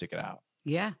just need to stick it out.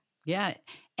 Yeah. Yeah.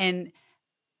 And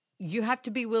you have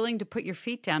to be willing to put your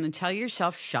feet down and tell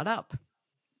yourself, shut up.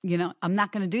 I'm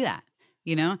not going to do that.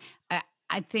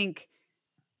 I think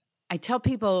I tell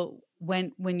people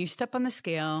when you step on the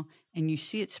scale and you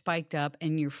see it spiked up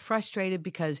and you're frustrated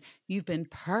because you've been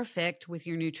perfect with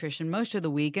your nutrition most of the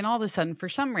week, and all of a sudden, for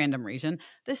some random reason,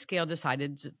 the scale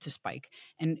decided to spike.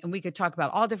 And we could talk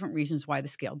about all different reasons why the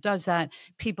scale does that.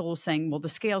 People saying, well, the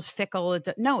scale's fickle.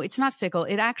 No, it's not fickle.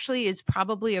 It actually is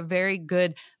probably a very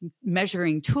good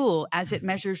measuring tool, as it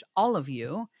measures all of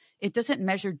you. It doesn't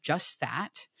measure just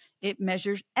fat. It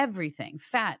measures everything: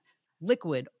 fat,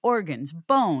 liquid, organs,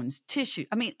 bones, tissue.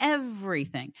 I mean,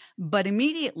 everything. But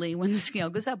immediately when the scale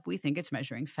goes up, we think it's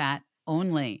measuring fat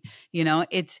only.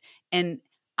 And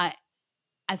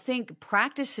I think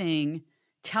practicing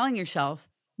telling yourself,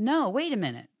 no, wait a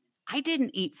minute. I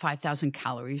didn't eat 5,000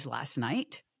 calories last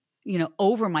night,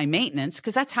 over my maintenance,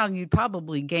 because that's how you'd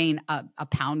probably gain a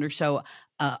pound or so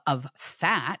of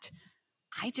fat.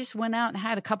 I just went out and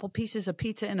had a couple pieces of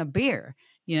pizza and a beer.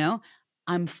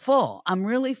 I'm full. I'm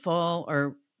really full,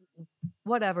 or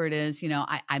whatever it is.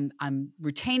 I'm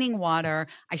retaining water.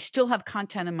 I still have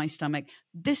content in my stomach.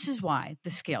 This is why the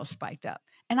scale spiked up.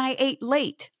 And I ate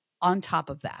late on top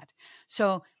of that.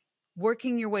 So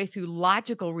working your way through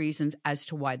logical reasons as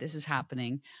to why this is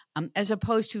happening, as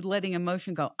opposed to letting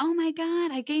emotion go, oh my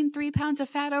God, I gained 3 pounds of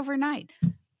fat overnight.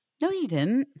 No, you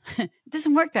didn't. It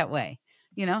doesn't work that way.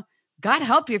 You know, God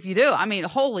help you if you do. I mean,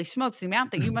 holy smokes, the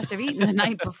amount that you must have eaten the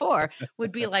night before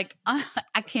would be like,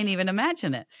 I can't even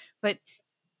imagine it. But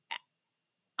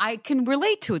I can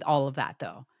relate to all of that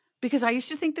though, because I used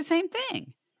to think the same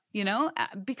thing,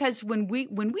 because when we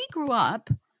grew up,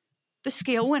 the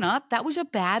scale went up, that was a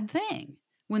bad thing.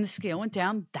 When the scale went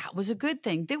down, that was a good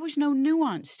thing. There was no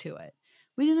nuance to it.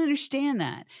 We didn't understand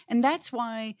that. And that's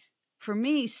why, for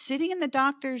me, sitting in the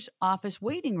doctor's office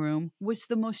waiting room was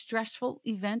the most stressful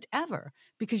event ever,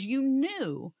 because you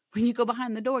knew when you go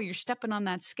behind the door, you're stepping on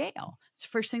that scale. It's the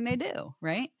first thing they do,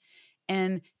 right?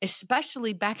 And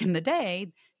especially back in the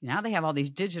day, now they have all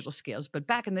these digital scales, but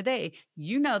back in the day,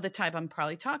 the type I'm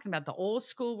probably talking about, the old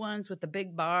school ones with the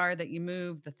big bar that you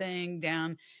move the thing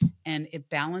down and it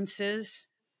balances,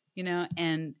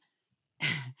 and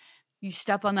you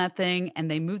step on that thing and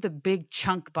they move the big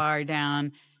chunk bar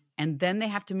down, and then they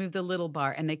have to move the little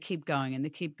bar, and they keep going and they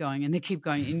keep going and they keep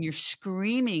going, and you're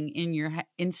screaming in your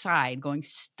inside going,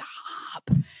 stop.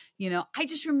 I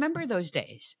just remember those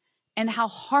days and how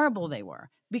horrible they were,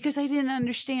 because I didn't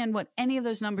understand what any of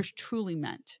those numbers truly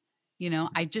meant.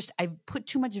 I put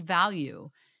too much value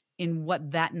in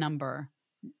what that number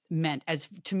meant as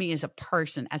to me as a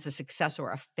person, as a success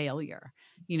or a failure.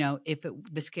 If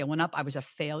the scale went up, I was a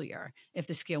failure. If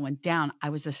the scale went down, I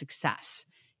was a success.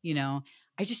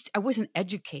 I wasn't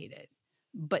educated.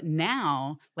 But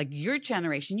now, like your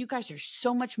generation, you guys are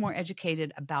so much more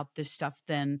educated about this stuff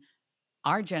than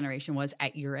our generation was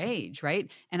at your age, right?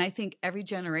 And I think every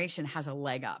generation has a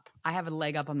leg up. I have a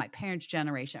leg up on my parents'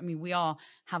 generation. I mean, we all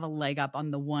have a leg up on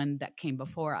the one that came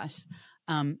before us.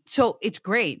 So it's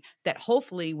great that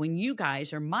hopefully when you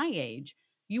guys are my age,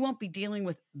 you won't be dealing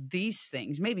with these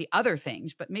things, maybe other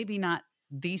things, but maybe not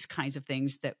these kinds of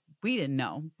things that we didn't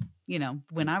know,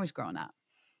 when I was growing up.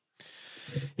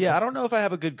 Yeah, I don't know if I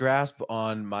have a good grasp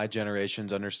on my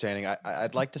generation's understanding.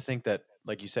 I'd like to think that,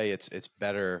 like you say, it's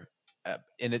better,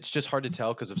 and it's just hard to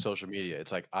tell because of social media.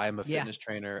 It's like I'm a Yeah. fitness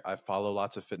trainer. I follow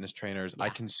lots of fitness trainers. I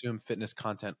Yeah. consume fitness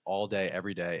content all day,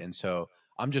 every day, and so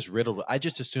I'm just riddled. I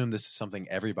just assume this is something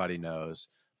everybody knows,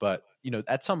 but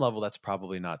at some level, that's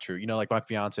probably not true. Like my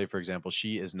fiance, for example,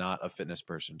 she is not a fitness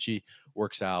person. She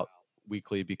works out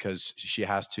weekly because she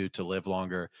has to live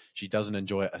longer. She doesn't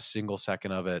enjoy a single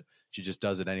second of it. She just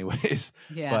does it anyways.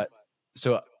 Yeah. But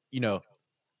so,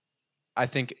 I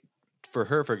think for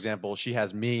her, for example, she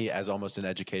has me as almost an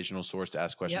educational source to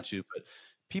ask questions Yep. to, but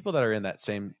people that are in that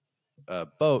same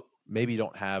boat maybe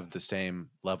don't have the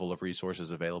same level of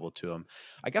resources available to them.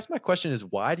 I guess my question is,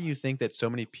 why do you think that so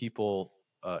many people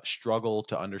struggle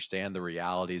to understand the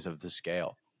realities of the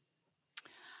scale?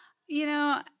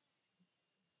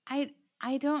 I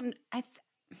I don't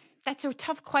that's a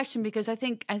tough question, because I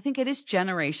think it is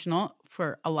generational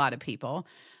for a lot of people.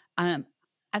 Um,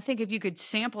 I think if you could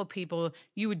sample people,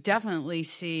 you would definitely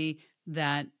see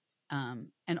that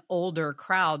an older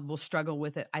crowd will struggle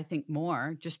with it. I think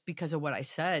more just because of what I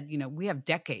said. We have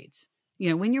decades.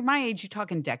 When you're my age, you're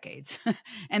talking decades,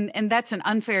 and that's an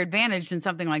unfair advantage in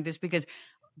something like this, because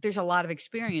there's a lot of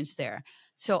experience there.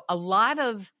 So a lot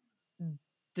of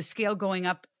the scale going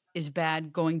up is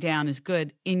bad, going down is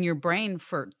good in your brain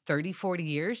for 30, 40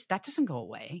 years, that doesn't go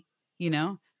away.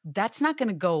 That's not going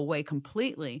to go away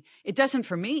completely. It doesn't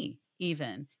for me,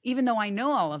 even though I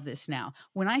know all of this now.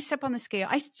 When I step on the scale,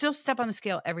 I still step on the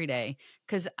scale every day,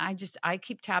 because I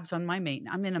keep tabs on my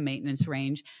maintenance. I'm in a maintenance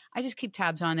range. I just keep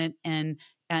tabs on it. And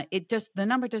the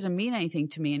number doesn't mean anything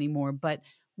to me anymore. But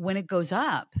when it goes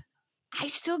up, I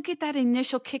still get that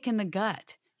initial kick in the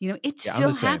gut. It Yeah, I'm the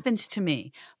still same. happens to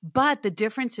me. But the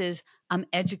difference is I'm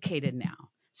educated now.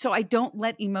 So I don't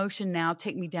let emotion now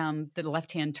take me down the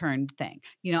left-hand turn thing.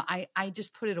 I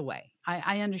just put it away.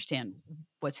 I understand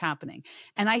what's happening.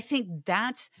 And I think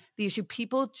that's the issue.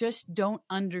 People just don't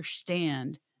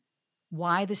understand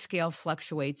why the scale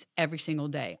fluctuates every single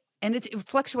day. And it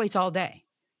fluctuates all day.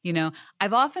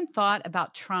 I've often thought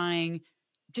about trying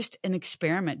just an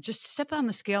experiment, just step on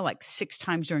the scale like 6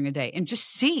 times during a day and just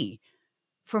see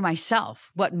for myself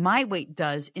what my weight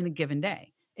does in a given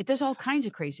day. It does all kinds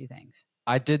of crazy things.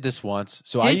 I did this once.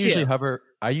 So Did you?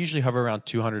 I usually hover around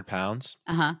 200 pounds.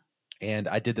 Uh-huh. And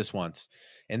I did this once.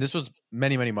 And this was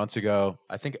many, many months ago.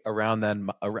 I think around then,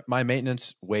 my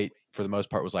maintenance weight for the most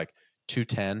part was like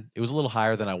 210. It was a little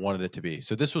higher than I wanted it to be.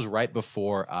 So this was right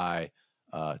before I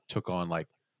took on like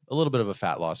a little bit of a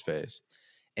fat loss phase.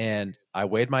 And I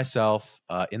weighed myself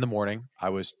in the morning. I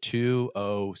was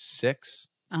 206.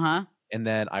 Uh-huh. And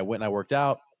then I went and I worked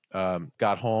out.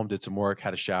 got home, did some work,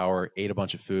 had a shower, ate a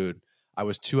bunch of food. I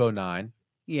was 209.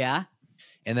 Yeah.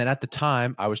 And then at the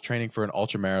time, I was training for an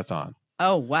ultra marathon.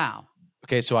 Oh, wow.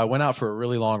 Okay, so I went out for a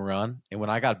really long run, and when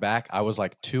I got back, I was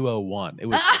like 201. It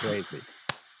was crazy.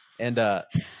 And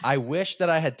I wish that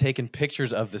I had taken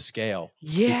pictures of the scale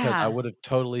because I Yeah. would have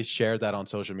totally shared that on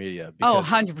social media. Oh, Because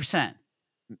 100%.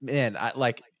 man, I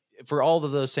like for all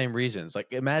of those same reasons. Like,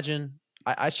 imagine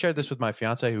I shared this with my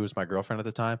fiance, who was my girlfriend at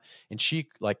the time, and she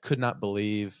like could not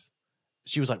believe.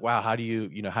 She was like, "Wow, how do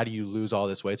how do you lose all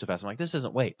this weight so fast?" I'm like, "This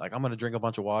isn't weight. Like, I'm gonna drink a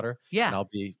bunch of water, and Yeah.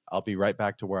 I'll be right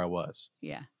back to where I was."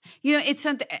 Yeah. It's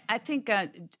something I think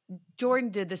Jordan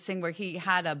did this thing where he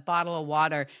had a bottle of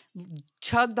water,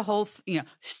 chugged the whole,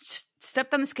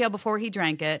 stepped on the scale before he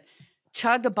drank it,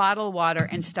 chugged a bottle of water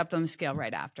and stepped on the scale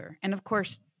right after. And of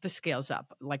course, the scale's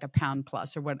up like a pound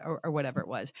plus or whatever it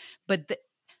was. But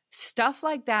stuff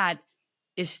like that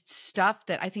is stuff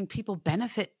that I think people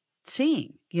benefit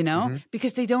seeing, Hmm.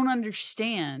 because they don't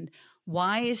understand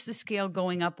why is the scale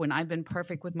going up when I've been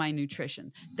perfect with my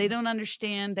nutrition. They don't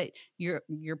understand that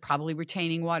you're probably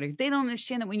retaining water. They don't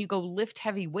understand that when you go lift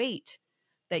heavy weight,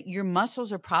 that your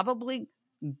muscles are probably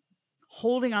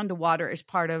holding on to water as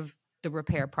part of the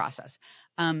repair process.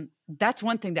 That's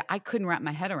one thing that I couldn't wrap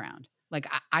my head around. Like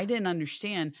I didn't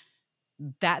understand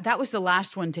that was the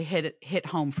last one to hit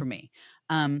home for me.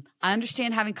 I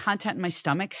understand having content in my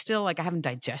stomach still, like I haven't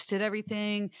digested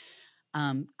everything,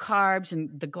 carbs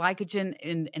and the glycogen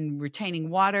and retaining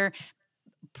water.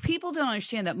 People don't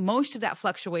understand that most of that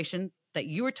fluctuation that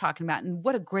you were talking about, and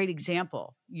what a great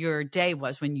example your day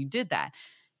was when you did that,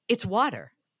 it's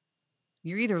water.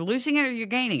 You're either losing it or you're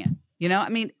gaining it. I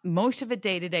mean, most of it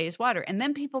day to day is water. And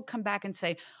then people come back and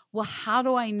say, well, how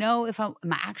do I know if I'm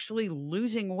actually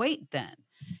losing weight then?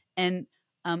 And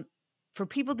for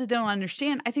people that don't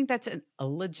understand, I think that's a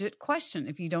legit question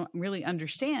if you don't really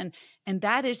understand. And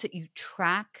that is that you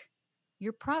track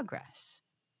your progress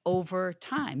over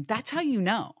time. That's how you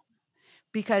know.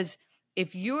 Because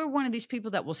if you're one of these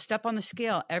people that will step on the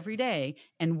scale every day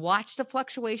and watch the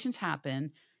fluctuations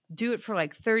happen, do it for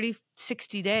like 30,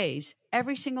 60 days,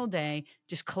 every single day,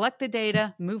 just collect the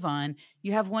data, move on.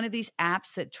 You have one of these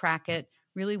apps that track it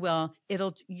really well.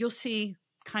 You'll see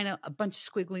kind of a bunch of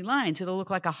squiggly lines. It'll look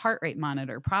like a heart rate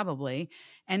monitor probably.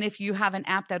 And if you have an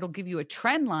app that'll give you a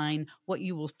trend line, what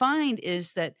you will find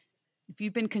is that if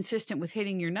you've been consistent with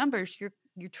hitting your numbers, your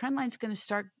trend line is going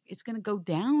to it's going to go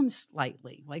down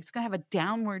slightly. Like it's going to have a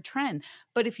downward trend.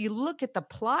 But if you look at the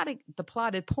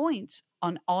plotted points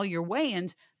on all your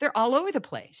weigh-ins, they're all over the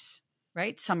place,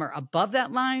 right? Some are above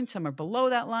that line, some are below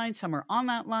that line, some are on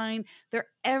that line. They're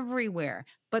everywhere.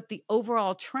 But the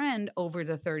overall trend over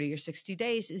the 30 or 60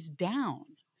 days is down.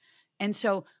 And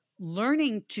so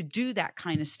learning to do that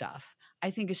kind of stuff,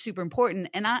 I think, is super important.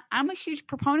 And I'm a huge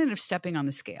proponent of stepping on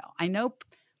the scale. I know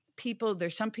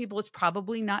there's some people it's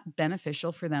probably not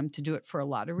beneficial for them to do it for a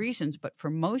lot of reasons. But for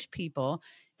most people,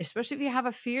 especially if you have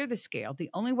a fear of the scale,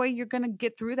 the only way you're going to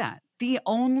get through that, the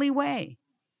only way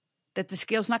that the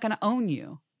scale's not going to own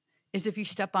you is if you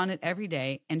step on it every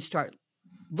day and start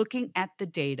looking at the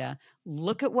data,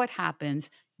 look at what happens,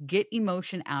 get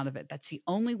emotion out of it. That's the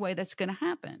only way that's going to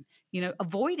happen.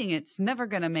 Avoiding it's never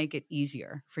going to make it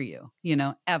easier for you,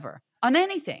 ever on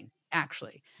anything,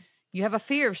 actually. You have a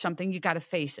fear of something, you got to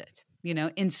face it,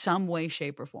 in some way,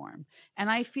 shape, or form.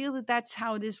 And I feel that that's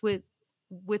how it is with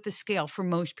the scale for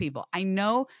most people. I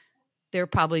know there are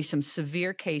probably some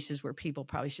severe cases where people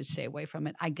probably should stay away from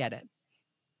it. I get it.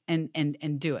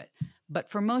 And do it. But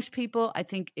for most people, I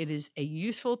think it is a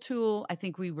useful tool. I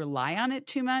think we rely on it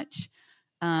too much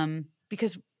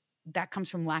because that comes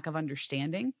from lack of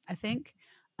understanding, I think.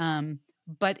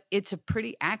 But it's a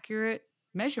pretty accurate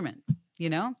measurement,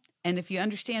 And if you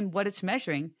understand what it's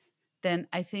measuring, then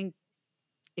I think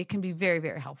it can be very,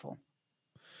 very helpful.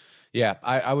 Yeah,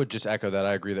 I would just echo that.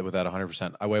 I agree with that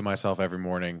 100%. I weigh myself every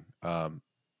morning. And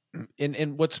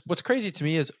what's crazy to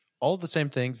me is all the same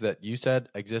things that you said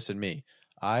exist in me.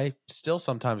 I still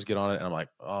sometimes get on it and I'm like,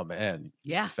 oh man,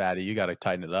 Yeah. fatty, you got to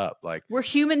tighten it up. Like we're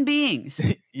human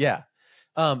beings. yeah.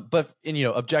 But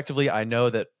objectively, I know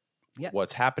that Yep.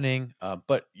 what's happening.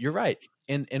 But you're right.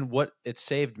 And what it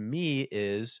saved me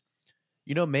is,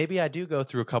 maybe I do go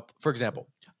through a couple. For example,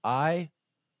 I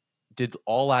did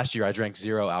all last year. I drank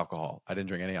zero alcohol. I didn't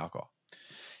drink any alcohol.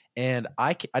 And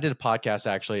I did a podcast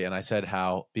actually, and I said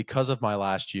how because of my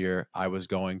last year, I was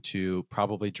going to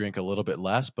probably drink a little bit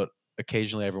less, but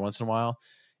occasionally every once in a while.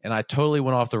 And I totally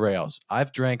went off the rails.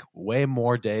 I've drank way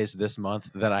more days this month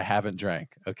than I haven't drank.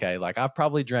 Okay. Like I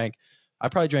probably drank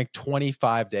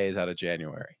 25 days out of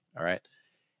January. All right.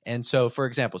 And so, for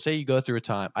example, say you go through a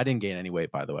time, I didn't gain any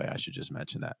weight, by the way. I should just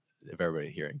mention that if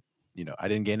everybody hearing, I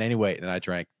didn't gain any weight and I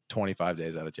drank 25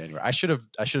 days out of January. I should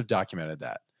have documented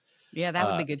that. Yeah, that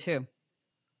would be good too.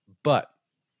 But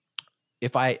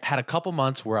if I had a couple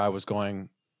months where I was going,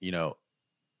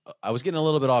 I was getting a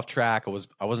little bit off track.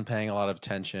 I wasn't paying a lot of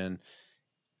attention.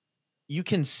 You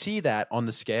can see that on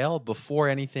the scale before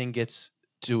anything gets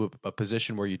to a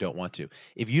position where you don't want to.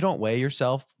 If you don't weigh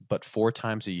yourself but 4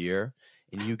 times a year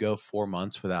and you go 4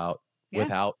 months without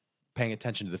paying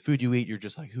attention to the food you eat, you're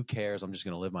just like, who cares? I'm just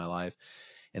going to live my life.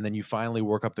 And then you finally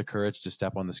work up the courage to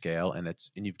step on the scale and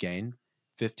you've gained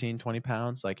 15, 20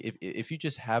 pounds. Like if you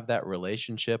just have that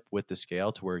relationship with the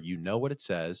scale to where you know what it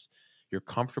says, you're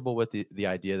comfortable with the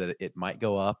idea that it might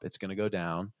go up, it's going to go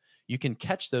down. You can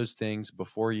catch those things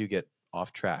before you get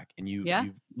off track, and you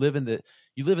live in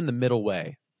the middle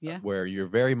way, where you're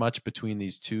very much between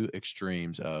these two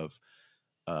extremes of,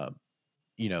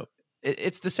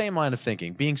 it's the same line of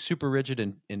thinking. Being super rigid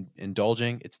and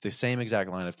indulging, it's the same exact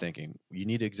line of thinking. You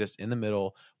need to exist in the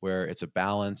middle where it's a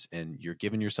balance, and you're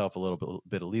giving yourself a little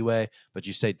bit of leeway, but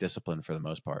you stay disciplined for the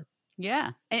most part. Yeah,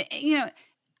 and,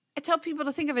 I tell people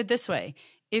to think of it this way: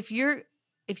 if you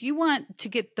want to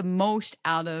get the most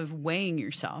out of weighing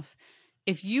yourself,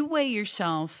 if you weigh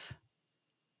yourself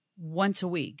once a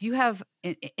week, you have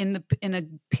in a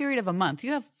period of a month,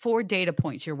 you have 4 data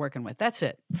points you're working with. That's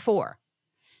it, 4.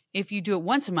 If you do it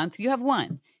once a month, you have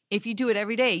 1. If you do it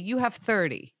every day, you have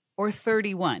 30 or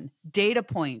 31 data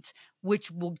points, which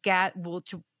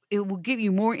it will give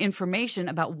you more information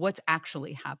about what's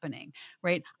actually happening,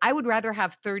 right? I would rather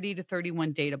have 30 to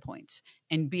 31 data points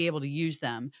and be able to use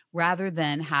them rather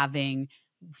than having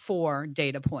 4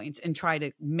 data points and try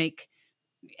to make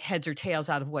heads or tails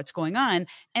out of what's going on.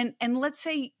 And let's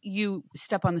say you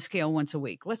step on the scale once a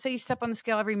week. Let's say you step on the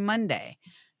scale every Monday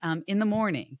in the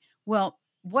morning. Well,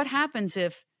 what happens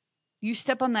if you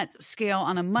step on that scale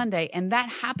on a Monday and that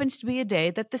happens to be a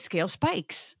day that the scale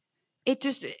spikes?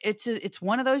 It's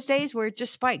one of those days where it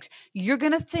just spikes. You're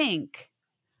going to think,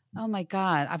 oh my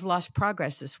God, I've lost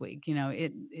progress this week.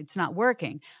 It's not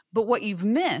working. But what you've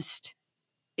missed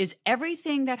is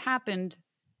everything that happened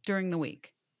during the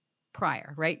week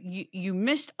prior, right? You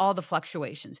missed all the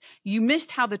fluctuations. You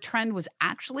missed how the trend was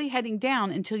actually heading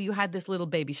down until you had this little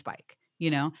baby spike,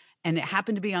 and it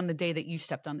happened to be on the day that you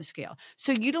stepped on the scale.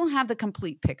 So you don't have the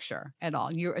complete picture at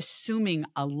all. You're assuming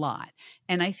a lot.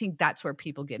 And I think that's where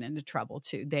people get into trouble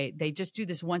too. They just do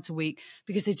this once a week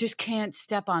because they just can't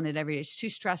step on it every day. It's too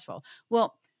stressful.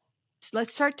 Well,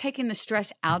 let's start taking the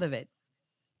stress out of it.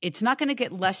 It's not going to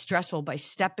get less stressful by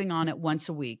stepping on it once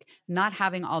a week, not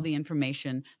having all the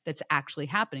information that's actually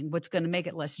happening. What's going to make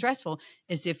it less stressful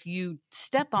is if you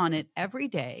step on it every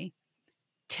day,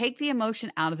 take the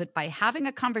emotion out of it by having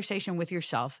a conversation with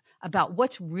yourself about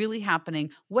what's really happening,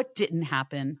 what didn't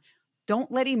happen.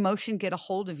 Don't let emotion get a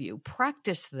hold of you.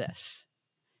 Practice this.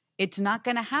 It's not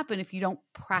going to happen if you don't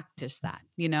practice that,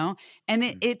 And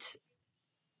it's,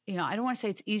 I don't want to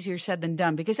say it's easier said than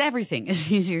done because everything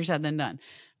is easier said than done.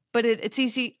 But it's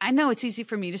easy. I know it's easy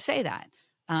for me to say that.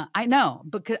 I know,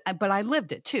 but I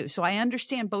lived it too. So I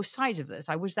understand both sides of this.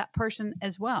 I was that person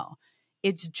as well.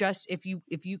 It's just if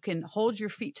you can hold your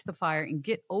feet to the fire and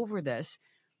get over this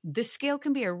scale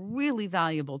can be a really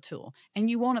valuable tool, and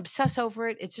you won't obsess over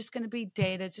it. It's just going to be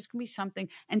data. It's just going to be something.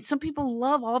 And some people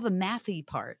love all the mathy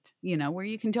part, where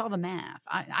you can do all the math.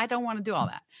 I don't want to do all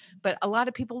that, but a lot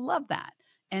of people love that.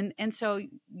 And so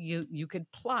you could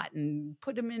plot and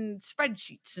put them in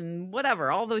spreadsheets and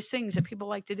whatever, all those things that people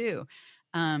like to do.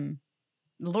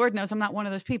 Lord knows I'm not one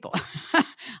of those people.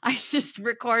 I just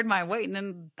record my weight and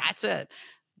then that's it.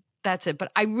 That's it.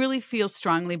 But I really feel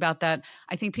strongly about that.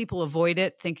 I think people avoid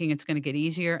it thinking it's going to get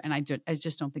easier. And I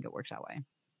just don't think it works that way.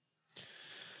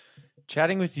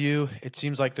 Chatting with you, it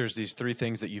seems like there's these 3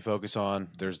 things that you focus on.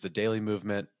 There's the daily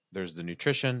movement, there's the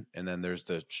nutrition, and then there's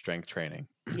the strength training.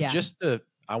 Yeah.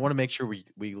 I want to make sure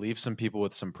we leave some people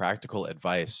with some practical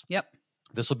advice. Yep.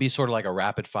 This will be sort of like a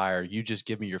rapid fire. You just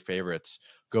give me your favorites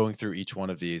going through each one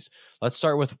of these. Let's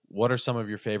start with what are some of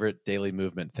your favorite daily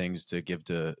movement things to give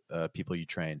to people you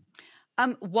train?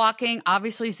 Walking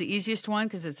obviously is the easiest one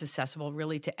because it's accessible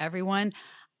really to everyone.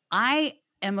 I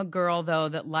am a girl though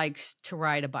that likes to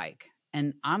ride a bike.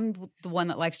 And I'm the one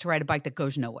that likes to ride a bike that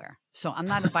goes nowhere. So I'm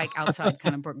not a bike outside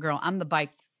kind of girl. I'm the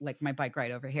bike, like my bike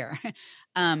right over here.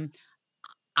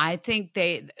 I think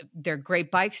they're great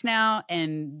bikes now,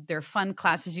 and they're fun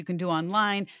classes you can do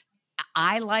online.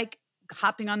 I like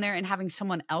hopping on there and having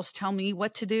someone else tell me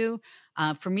what to do.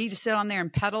 For me to sit on there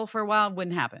and pedal for a while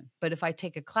wouldn't happen. But if I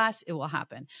take a class, it will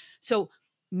happen. So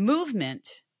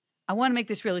movement, I want to make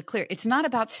this really clear. It's not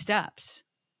about steps.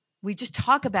 We just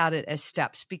talk about it as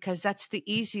steps because that's the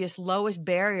easiest, lowest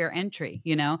barrier entry.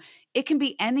 It can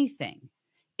be anything.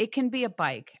 It can be a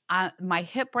bike. My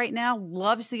hip right now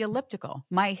loves the elliptical.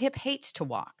 My hip hates to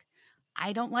walk.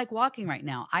 I don't like walking right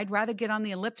now. I'd rather get on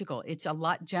the elliptical. It's a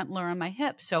lot gentler on my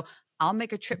hip. So I'll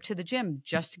make a trip to the gym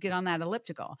just to get on that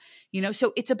elliptical.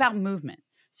 So it's about movement.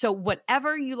 So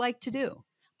whatever you like to do,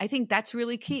 I think that's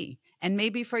really key. And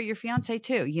maybe for your fiance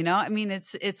too, I mean,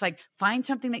 it's like find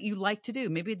something that you like to do.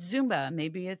 Maybe it's Zumba,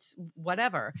 maybe it's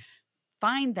whatever.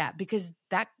 Find that, because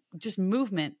that just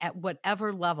movement at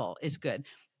whatever level is good.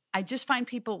 I just find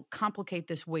people complicate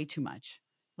this way too much.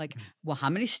 Like, well, how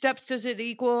many steps does it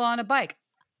equal on a bike?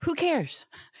 Who cares?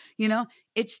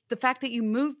 It's the fact that you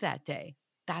moved that day.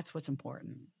 That's what's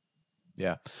important.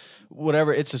 Yeah.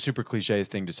 Whatever. It's a super cliche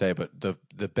thing to say, but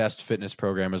the best fitness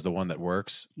program is the one that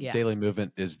works. Yeah. Daily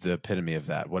movement is the epitome of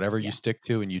that. Whatever you Yeah. stick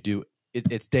to and you do,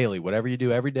 it's daily. Whatever you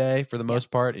do every day for the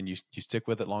most part, and you stick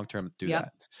with it long term, do Yep.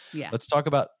 that. Yeah. Let's talk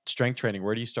about strength training.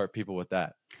 Where do you start people with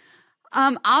that?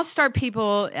 I'll start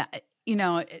people,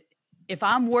 if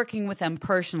I'm working with them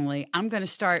personally, I'm going to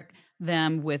start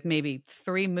them with maybe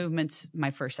 3 movements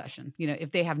my first session.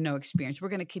 If they have no experience, we're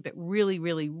going to keep it really,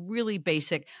 really, really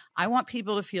basic. I want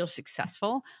people to feel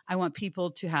successful. I want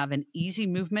people to have an easy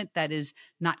movement that is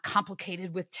not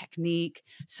complicated with technique,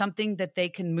 something that they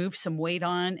can move some weight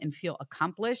on and feel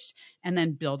accomplished, and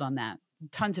then build on that.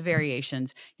 Tons of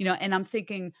variations, and I'm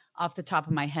thinking off the top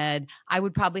of my head, I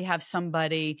would probably have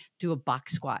somebody do a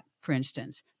box squat, for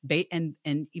instance. And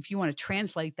if you want to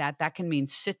translate that, that can mean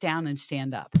sit down and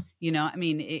stand up.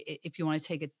 If you want to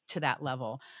take it to that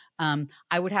level,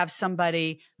 I would have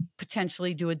somebody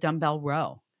potentially do a dumbbell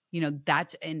row.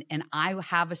 That's, and I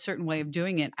have a certain way of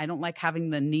doing it. I don't like having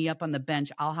the knee up on the bench.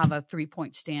 I'll have a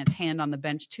 3-point stance, hand on the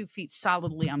bench, 2 feet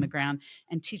solidly on the ground,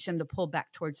 and teach them to pull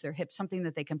back towards their hips, something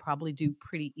that they can probably do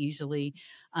pretty easily.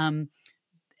 And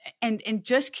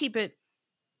just keep it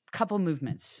a couple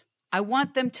movements. I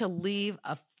want them to leave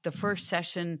the first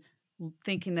session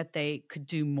thinking that they could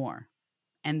do more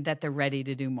and that they're ready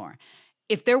to do more.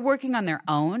 If they're working on their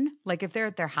own, like if they're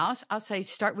at their house, I'll say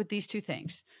start with these 2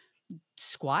 things.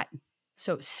 Squat.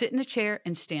 So sit in a chair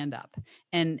and stand up,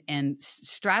 and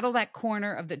straddle that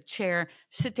corner of the chair,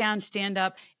 sit down, stand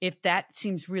up. If that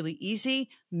seems really easy,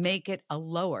 make it a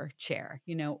lower chair,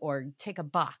 or take a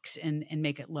box and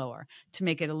make it lower to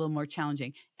make it a little more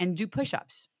challenging, and do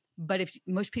push-ups. But if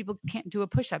most people can't do a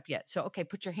push-up yet, so okay,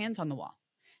 put your hands on the wall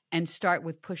and start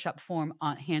with push-up form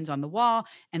on hands on the wall,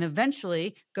 and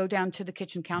eventually go down to the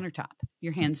kitchen countertop.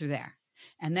 Your hands are there.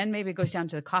 And then maybe it goes down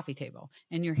to the coffee table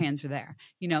and your hands are there,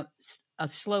 a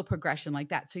slow progression like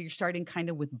that. So you're starting kind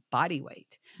of with body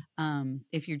weight.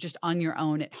 If you're just on your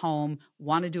own at home,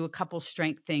 want to do a couple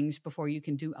strength things before you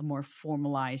can do a more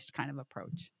formalized kind of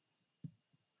approach.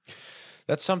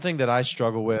 That's something that I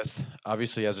struggle with,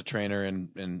 obviously, as a trainer and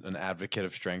an advocate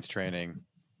of strength training.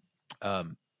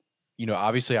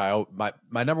 Obviously,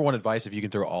 my number one advice, if you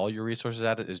can throw all your resources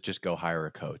at it, is just go hire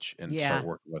a coach and start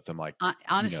working with them. Like,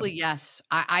 honestly, yes,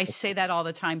 I say that all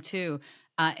the time too.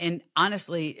 And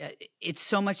honestly, it's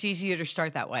so much easier to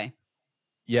start that way.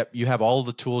 Yep, you have all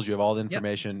the tools, you have all the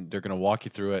information. Yep. They're going to walk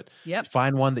you through it. Yep.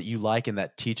 Find one that you like and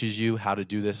that teaches you how to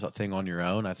do this thing on your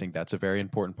own. I think that's a very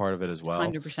important part of it as well.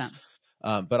 100%.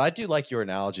 But I do like your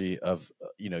analogy of,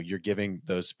 you're giving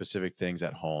those specific things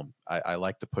at home. I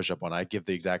like the push-up one. I give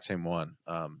the exact same one,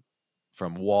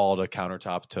 from wall to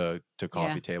countertop to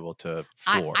coffee table to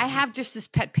floor. I have just this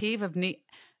pet peeve of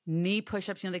knee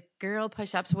push-ups, like girl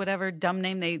push-ups, whatever dumb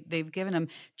name they've given them,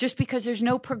 just because there's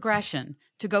no progression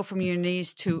to go from your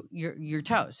knees to your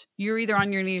toes. You're either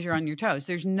on your knees or on your toes.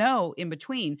 There's no in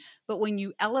between. But when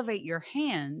you elevate your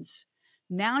hands,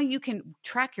 now you can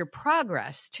track your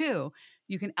progress too.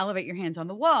 You can elevate your hands on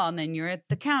the wall, and then you're at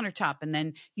the countertop, and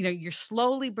then, you're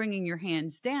slowly bringing your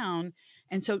hands down.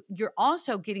 And so you're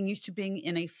also getting used to being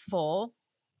in a full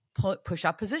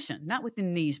push-up position, not with the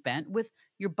knees bent, with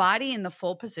your body in the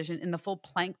full position, in the full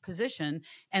plank position,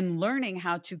 and learning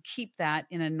how to keep that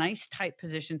in a nice tight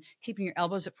position, keeping your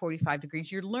elbows at 45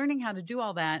 degrees. You're learning how to do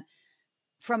all that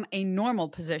from a normal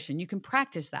position. You can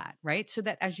practice that, right? So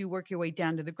that as you work your way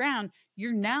down to the ground,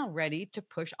 you're now ready to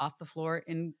push off the floor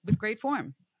with great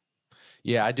form.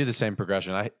 Yeah, I do the same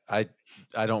progression. I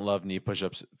don't love knee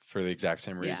push-ups for the exact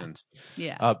same reasons.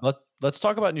 Yeah. Let's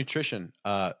talk about nutrition.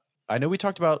 I know we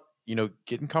talked about,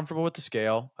 getting comfortable with the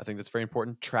scale. I think that's very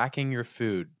important. Tracking your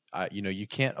food. You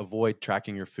can't avoid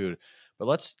tracking your food, but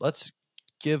let's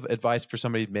give advice for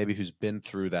somebody maybe who's been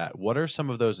through that. What are some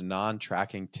of those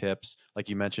non-tracking tips? Like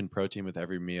you mentioned, protein with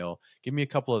every meal. Give me a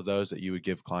couple of those that you would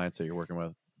give clients that you're working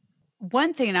with.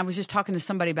 one thing, and I was just talking to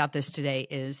somebody about this today,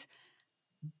 is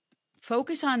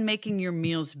focus on making your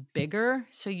meals bigger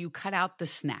so you cut out the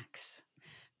snacks,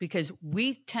 because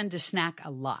we tend to snack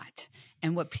a lot.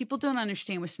 And what people don't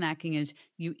understand with snacking is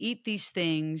you eat these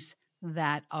things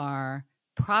that are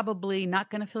probably not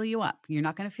going to fill you up. You're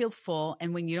not going to feel full.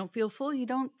 And when you don't feel full, you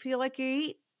don't feel like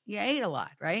you ate a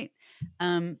lot, right?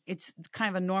 It's kind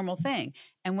of a normal thing.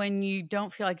 And when you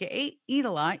don't feel like you eat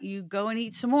a lot, you go and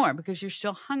eat some more because you're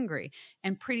still hungry.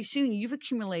 And pretty soon you've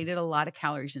accumulated a lot of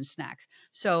calories in snacks.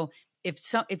 So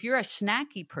if you're a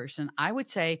snacky person, I would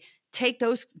say take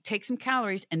some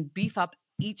calories and beef up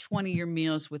each one of your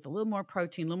meals with a little more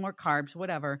protein, a little more carbs,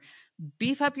 whatever.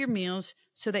 Beef up your meals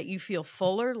so that you feel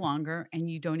fuller longer and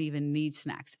you don't even need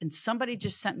snacks. And somebody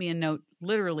just sent me a note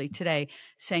literally today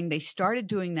saying they started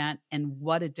doing that and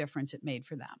what a difference it made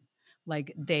for them.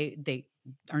 Like they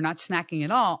are not snacking at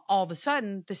all. All of a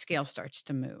sudden the scale starts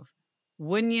to move.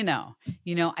 Wouldn't you know?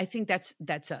 I think that's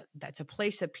a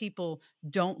place that people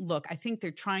don't look. I think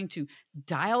they're trying to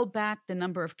dial back the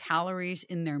number of calories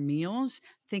in their meals,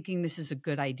 thinking this is a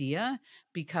good idea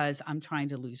because I'm trying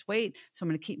to lose weight. So I'm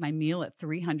going to keep my meal at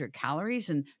 300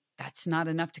 calories, and that's not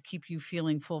enough to keep you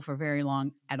feeling full for very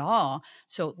long at all.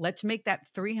 So let's make that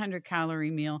 300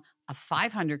 calorie meal a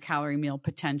 500 calorie meal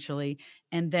potentially.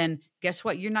 And then guess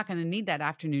what? You're not going to need that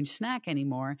afternoon snack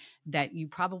anymore that you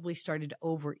probably started to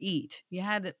overeat. You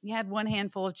had one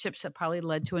handful of chips that probably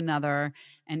led to another,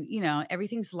 and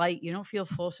everything's light. You don't feel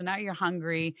full. So now you're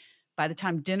hungry. By the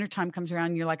time dinner time comes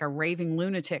around, you're like a raving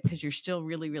lunatic because you're still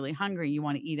really, really hungry. You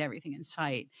want to eat everything in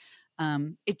sight.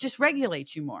 It just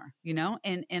regulates you more,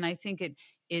 and I think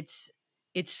it's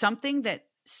something that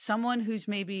someone who's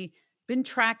maybe been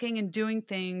tracking and doing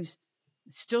things,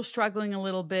 still struggling a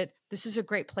little bit, this is a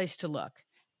great place to look.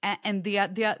 And the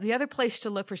other place to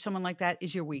look for someone like that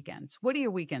is your weekends. What do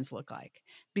your weekends look like?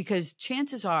 Because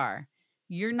chances are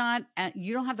you don't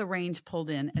have the reins pulled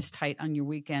in as tight on your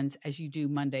weekends as you do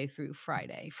Monday through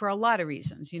Friday for a lot of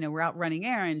reasons. We're out running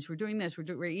errands, we're doing this,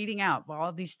 we're eating out, all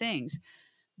of these things.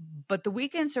 But the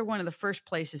weekends are one of the first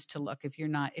places to look if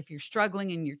you're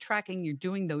struggling and you're tracking, you're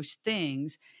doing those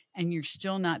things and you're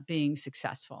still not being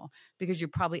successful because you're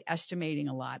probably estimating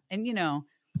a lot. And,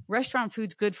 restaurant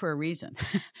food's good for a reason.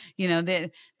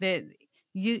 That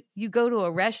you go to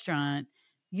a restaurant,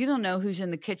 you don't know who's in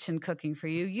the kitchen cooking for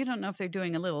you. You don't know if they're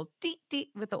doing a little deet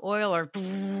with the oil or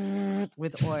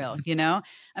with oil,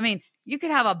 I mean, you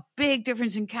could have a big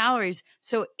difference in calories.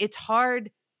 So it's hard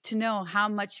to know how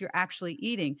much you're actually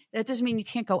eating. That doesn't mean you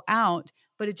can't go out,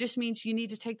 but it just means you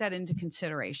need to take that into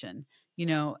consideration.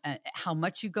 How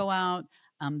much you go out,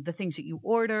 the things that you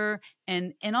order,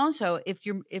 and also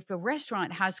if a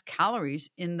restaurant has calories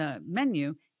in the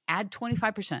menu, add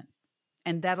 25%,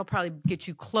 and that'll probably get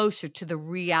you closer to the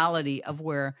reality of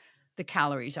where the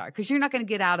calories are, because you're not going to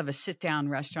get out of a sit-down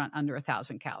restaurant under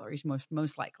 1,000 calories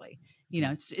most likely.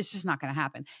 It's just not going to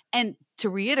happen. And to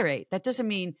reiterate, that doesn't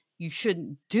mean you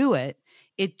shouldn't do it.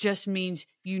 It just means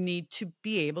you need to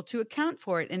be able to account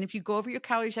for it. And if you go over your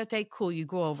calories that day, cool, you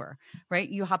go over, right?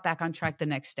 You hop back on track the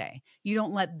next day. You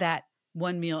don't let that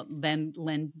one meal then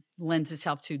lends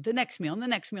itself to the next meal and the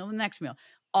next meal and the next meal,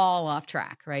 all off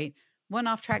track, right? One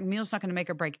off track meal is not going to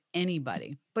make or break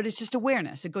anybody, but it's just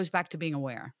awareness. It goes back to being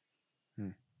aware.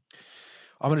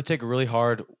 I'm going to take a really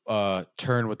hard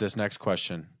turn with this next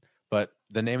question, but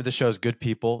the name of the show is Good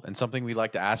People, and something we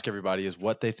like to ask everybody is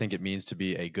what they think it means to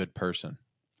be a good person.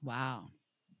 Wow.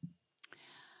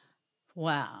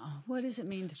 What does it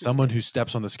mean to be someone who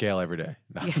steps on the scale every day?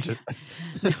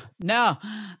 No.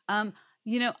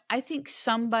 No. I think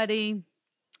somebody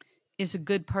is a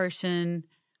good person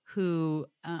who,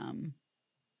 and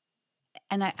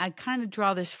I kind of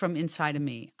draw this from inside of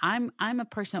me. I'm a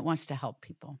person that wants to help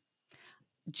people.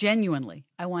 Genuinely,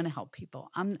 I want to help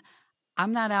people. I'm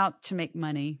not out to make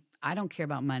money. I don't care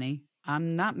about money.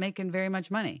 I'm not making very much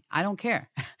money. I don't care.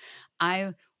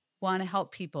 I want to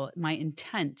help people. My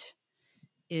intent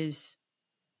is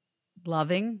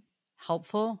loving,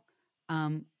 helpful.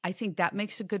 I think that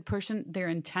makes a good person, their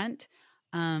intent.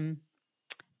 And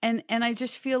I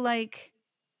just feel like,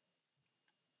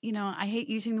 I hate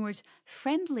using the words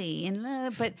friendly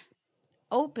and but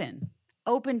open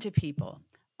to people,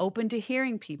 open to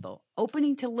hearing people,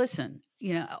 opening to listen,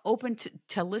 open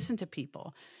to listen to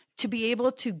people, to be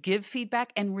able to give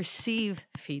feedback and receive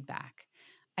feedback.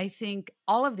 I think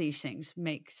all of these things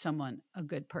make someone a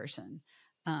good person.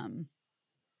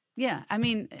 Yeah, I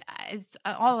mean,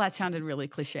 all that sounded really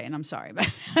cliche, and I'm sorry, but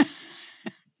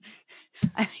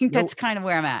I think that's kind of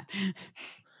where I'm at.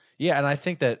 Yeah, and I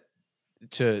think that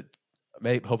to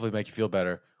hopefully make you feel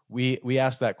better, we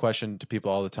ask that question to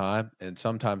people all the time, and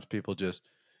sometimes people just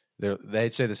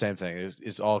they'd say the same thing.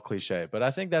 It's all cliche, but I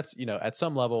think that's at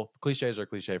some level, cliches are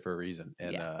cliche for a reason,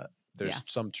 and there's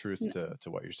some truth to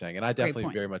what you're saying, and I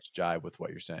definitely very much jive with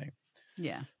what you're saying.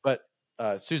 Yeah. But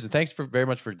Susan, thanks very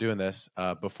much for doing this.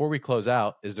 Before we close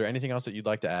out, is there anything else that you'd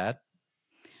like to add?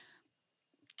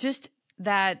 Just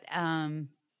that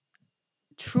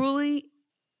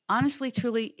honestly,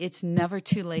 truly, it's never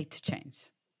too late to change.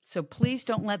 So please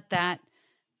don't let that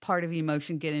part of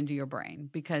emotion get into your brain,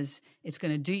 because it's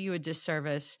going to do you a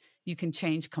disservice. You can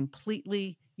change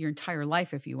completely your entire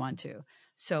life if you want to.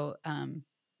 So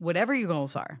whatever your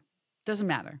goals are, doesn't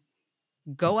matter.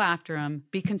 Go after them.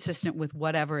 Be consistent with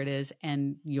whatever it is,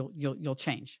 and you'll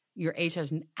change. Your age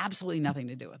has absolutely nothing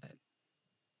to do with it.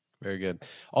 Very good.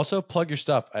 Also, plug your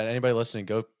stuff. And anybody listening,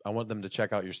 I want them to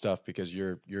check out your stuff, because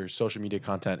your social media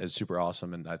content is super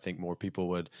awesome, and I think more people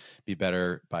would be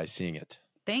better by seeing it.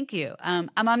 Thank you. I'm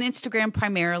on Instagram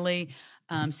primarily.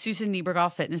 Susan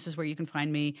Niebergall Fitness is where you can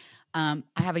find me. I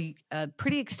have a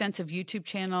pretty extensive YouTube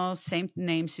channel, same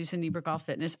name, Susan Niebergall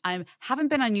Fitness. I haven't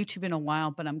been on YouTube in a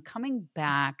while, but I'm coming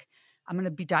back. I'm going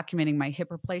to be documenting my hip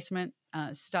replacement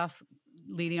stuff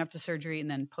leading up to surgery and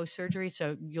then post-surgery.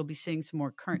 So you'll be seeing some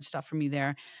more current stuff from me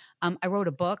there. I wrote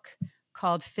a book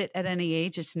called Fit at Any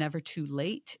Age, It's Never Too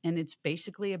Late. And it's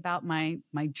basically about my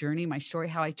journey, my story,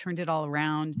 how I turned it all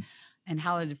around and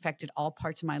how it affected all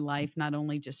parts of my life, not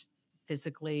only just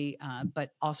physically,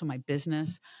 but also my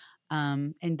business.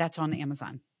 And that's on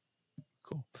Amazon.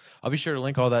 Cool. I'll be sure to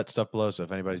link all that stuff below. So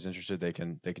if anybody's interested, they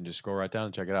can just scroll right down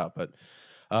and check it out. But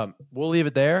we'll leave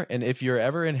it there. And if you're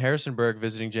ever in Harrisonburg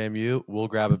visiting JMU, we'll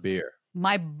grab a beer.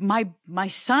 My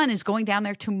son is going down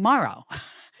there tomorrow.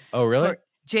 Oh, really? For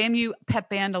JMU Pep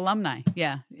Band alumni.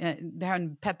 Yeah. They're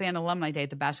having Pep Band alumni day at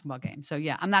the basketball game. So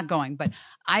yeah, I'm not going, but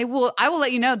I will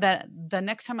let you know that the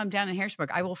next time I'm down in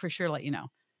Harrisonburg, I will for sure let you know.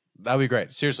 That'd be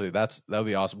great. Seriously, that'd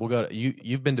be awesome. We'll go to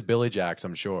you've been to Billy Jack's,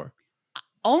 I'm sure.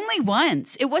 Only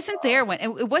once. It wasn't there when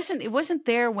it wasn't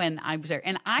there when I was there.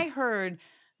 And I heard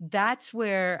that's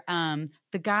where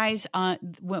the guys on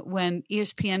when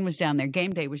ESPN was down there,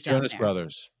 game day was down there. Jonas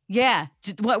Brothers. Yeah.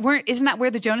 Isn't that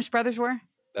where the Jonas Brothers were?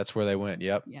 That's where they went.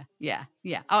 Yep. Yeah.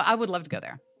 I would love to go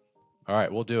there. All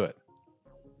right, we'll do it.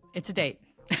 It's a date.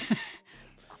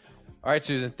 All right,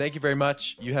 Susan, thank you very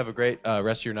much. You have a great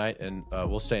rest of your night, and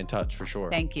we'll stay in touch for sure.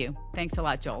 Thank you. Thanks a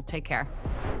lot, Joel. Take care.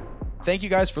 Thank you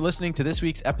guys for listening to this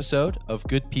week's episode of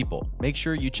Good People. Make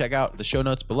sure you check out the show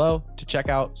notes below to check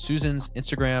out Susan's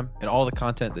Instagram and all the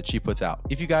content that she puts out.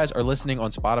 If you guys are listening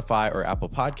on Spotify or Apple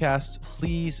Podcasts,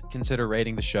 please consider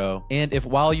rating the show. And if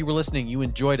while you were listening, you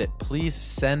enjoyed it, please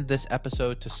send this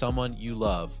episode to someone you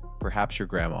love, perhaps your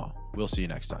grandma. We'll see you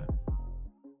next time.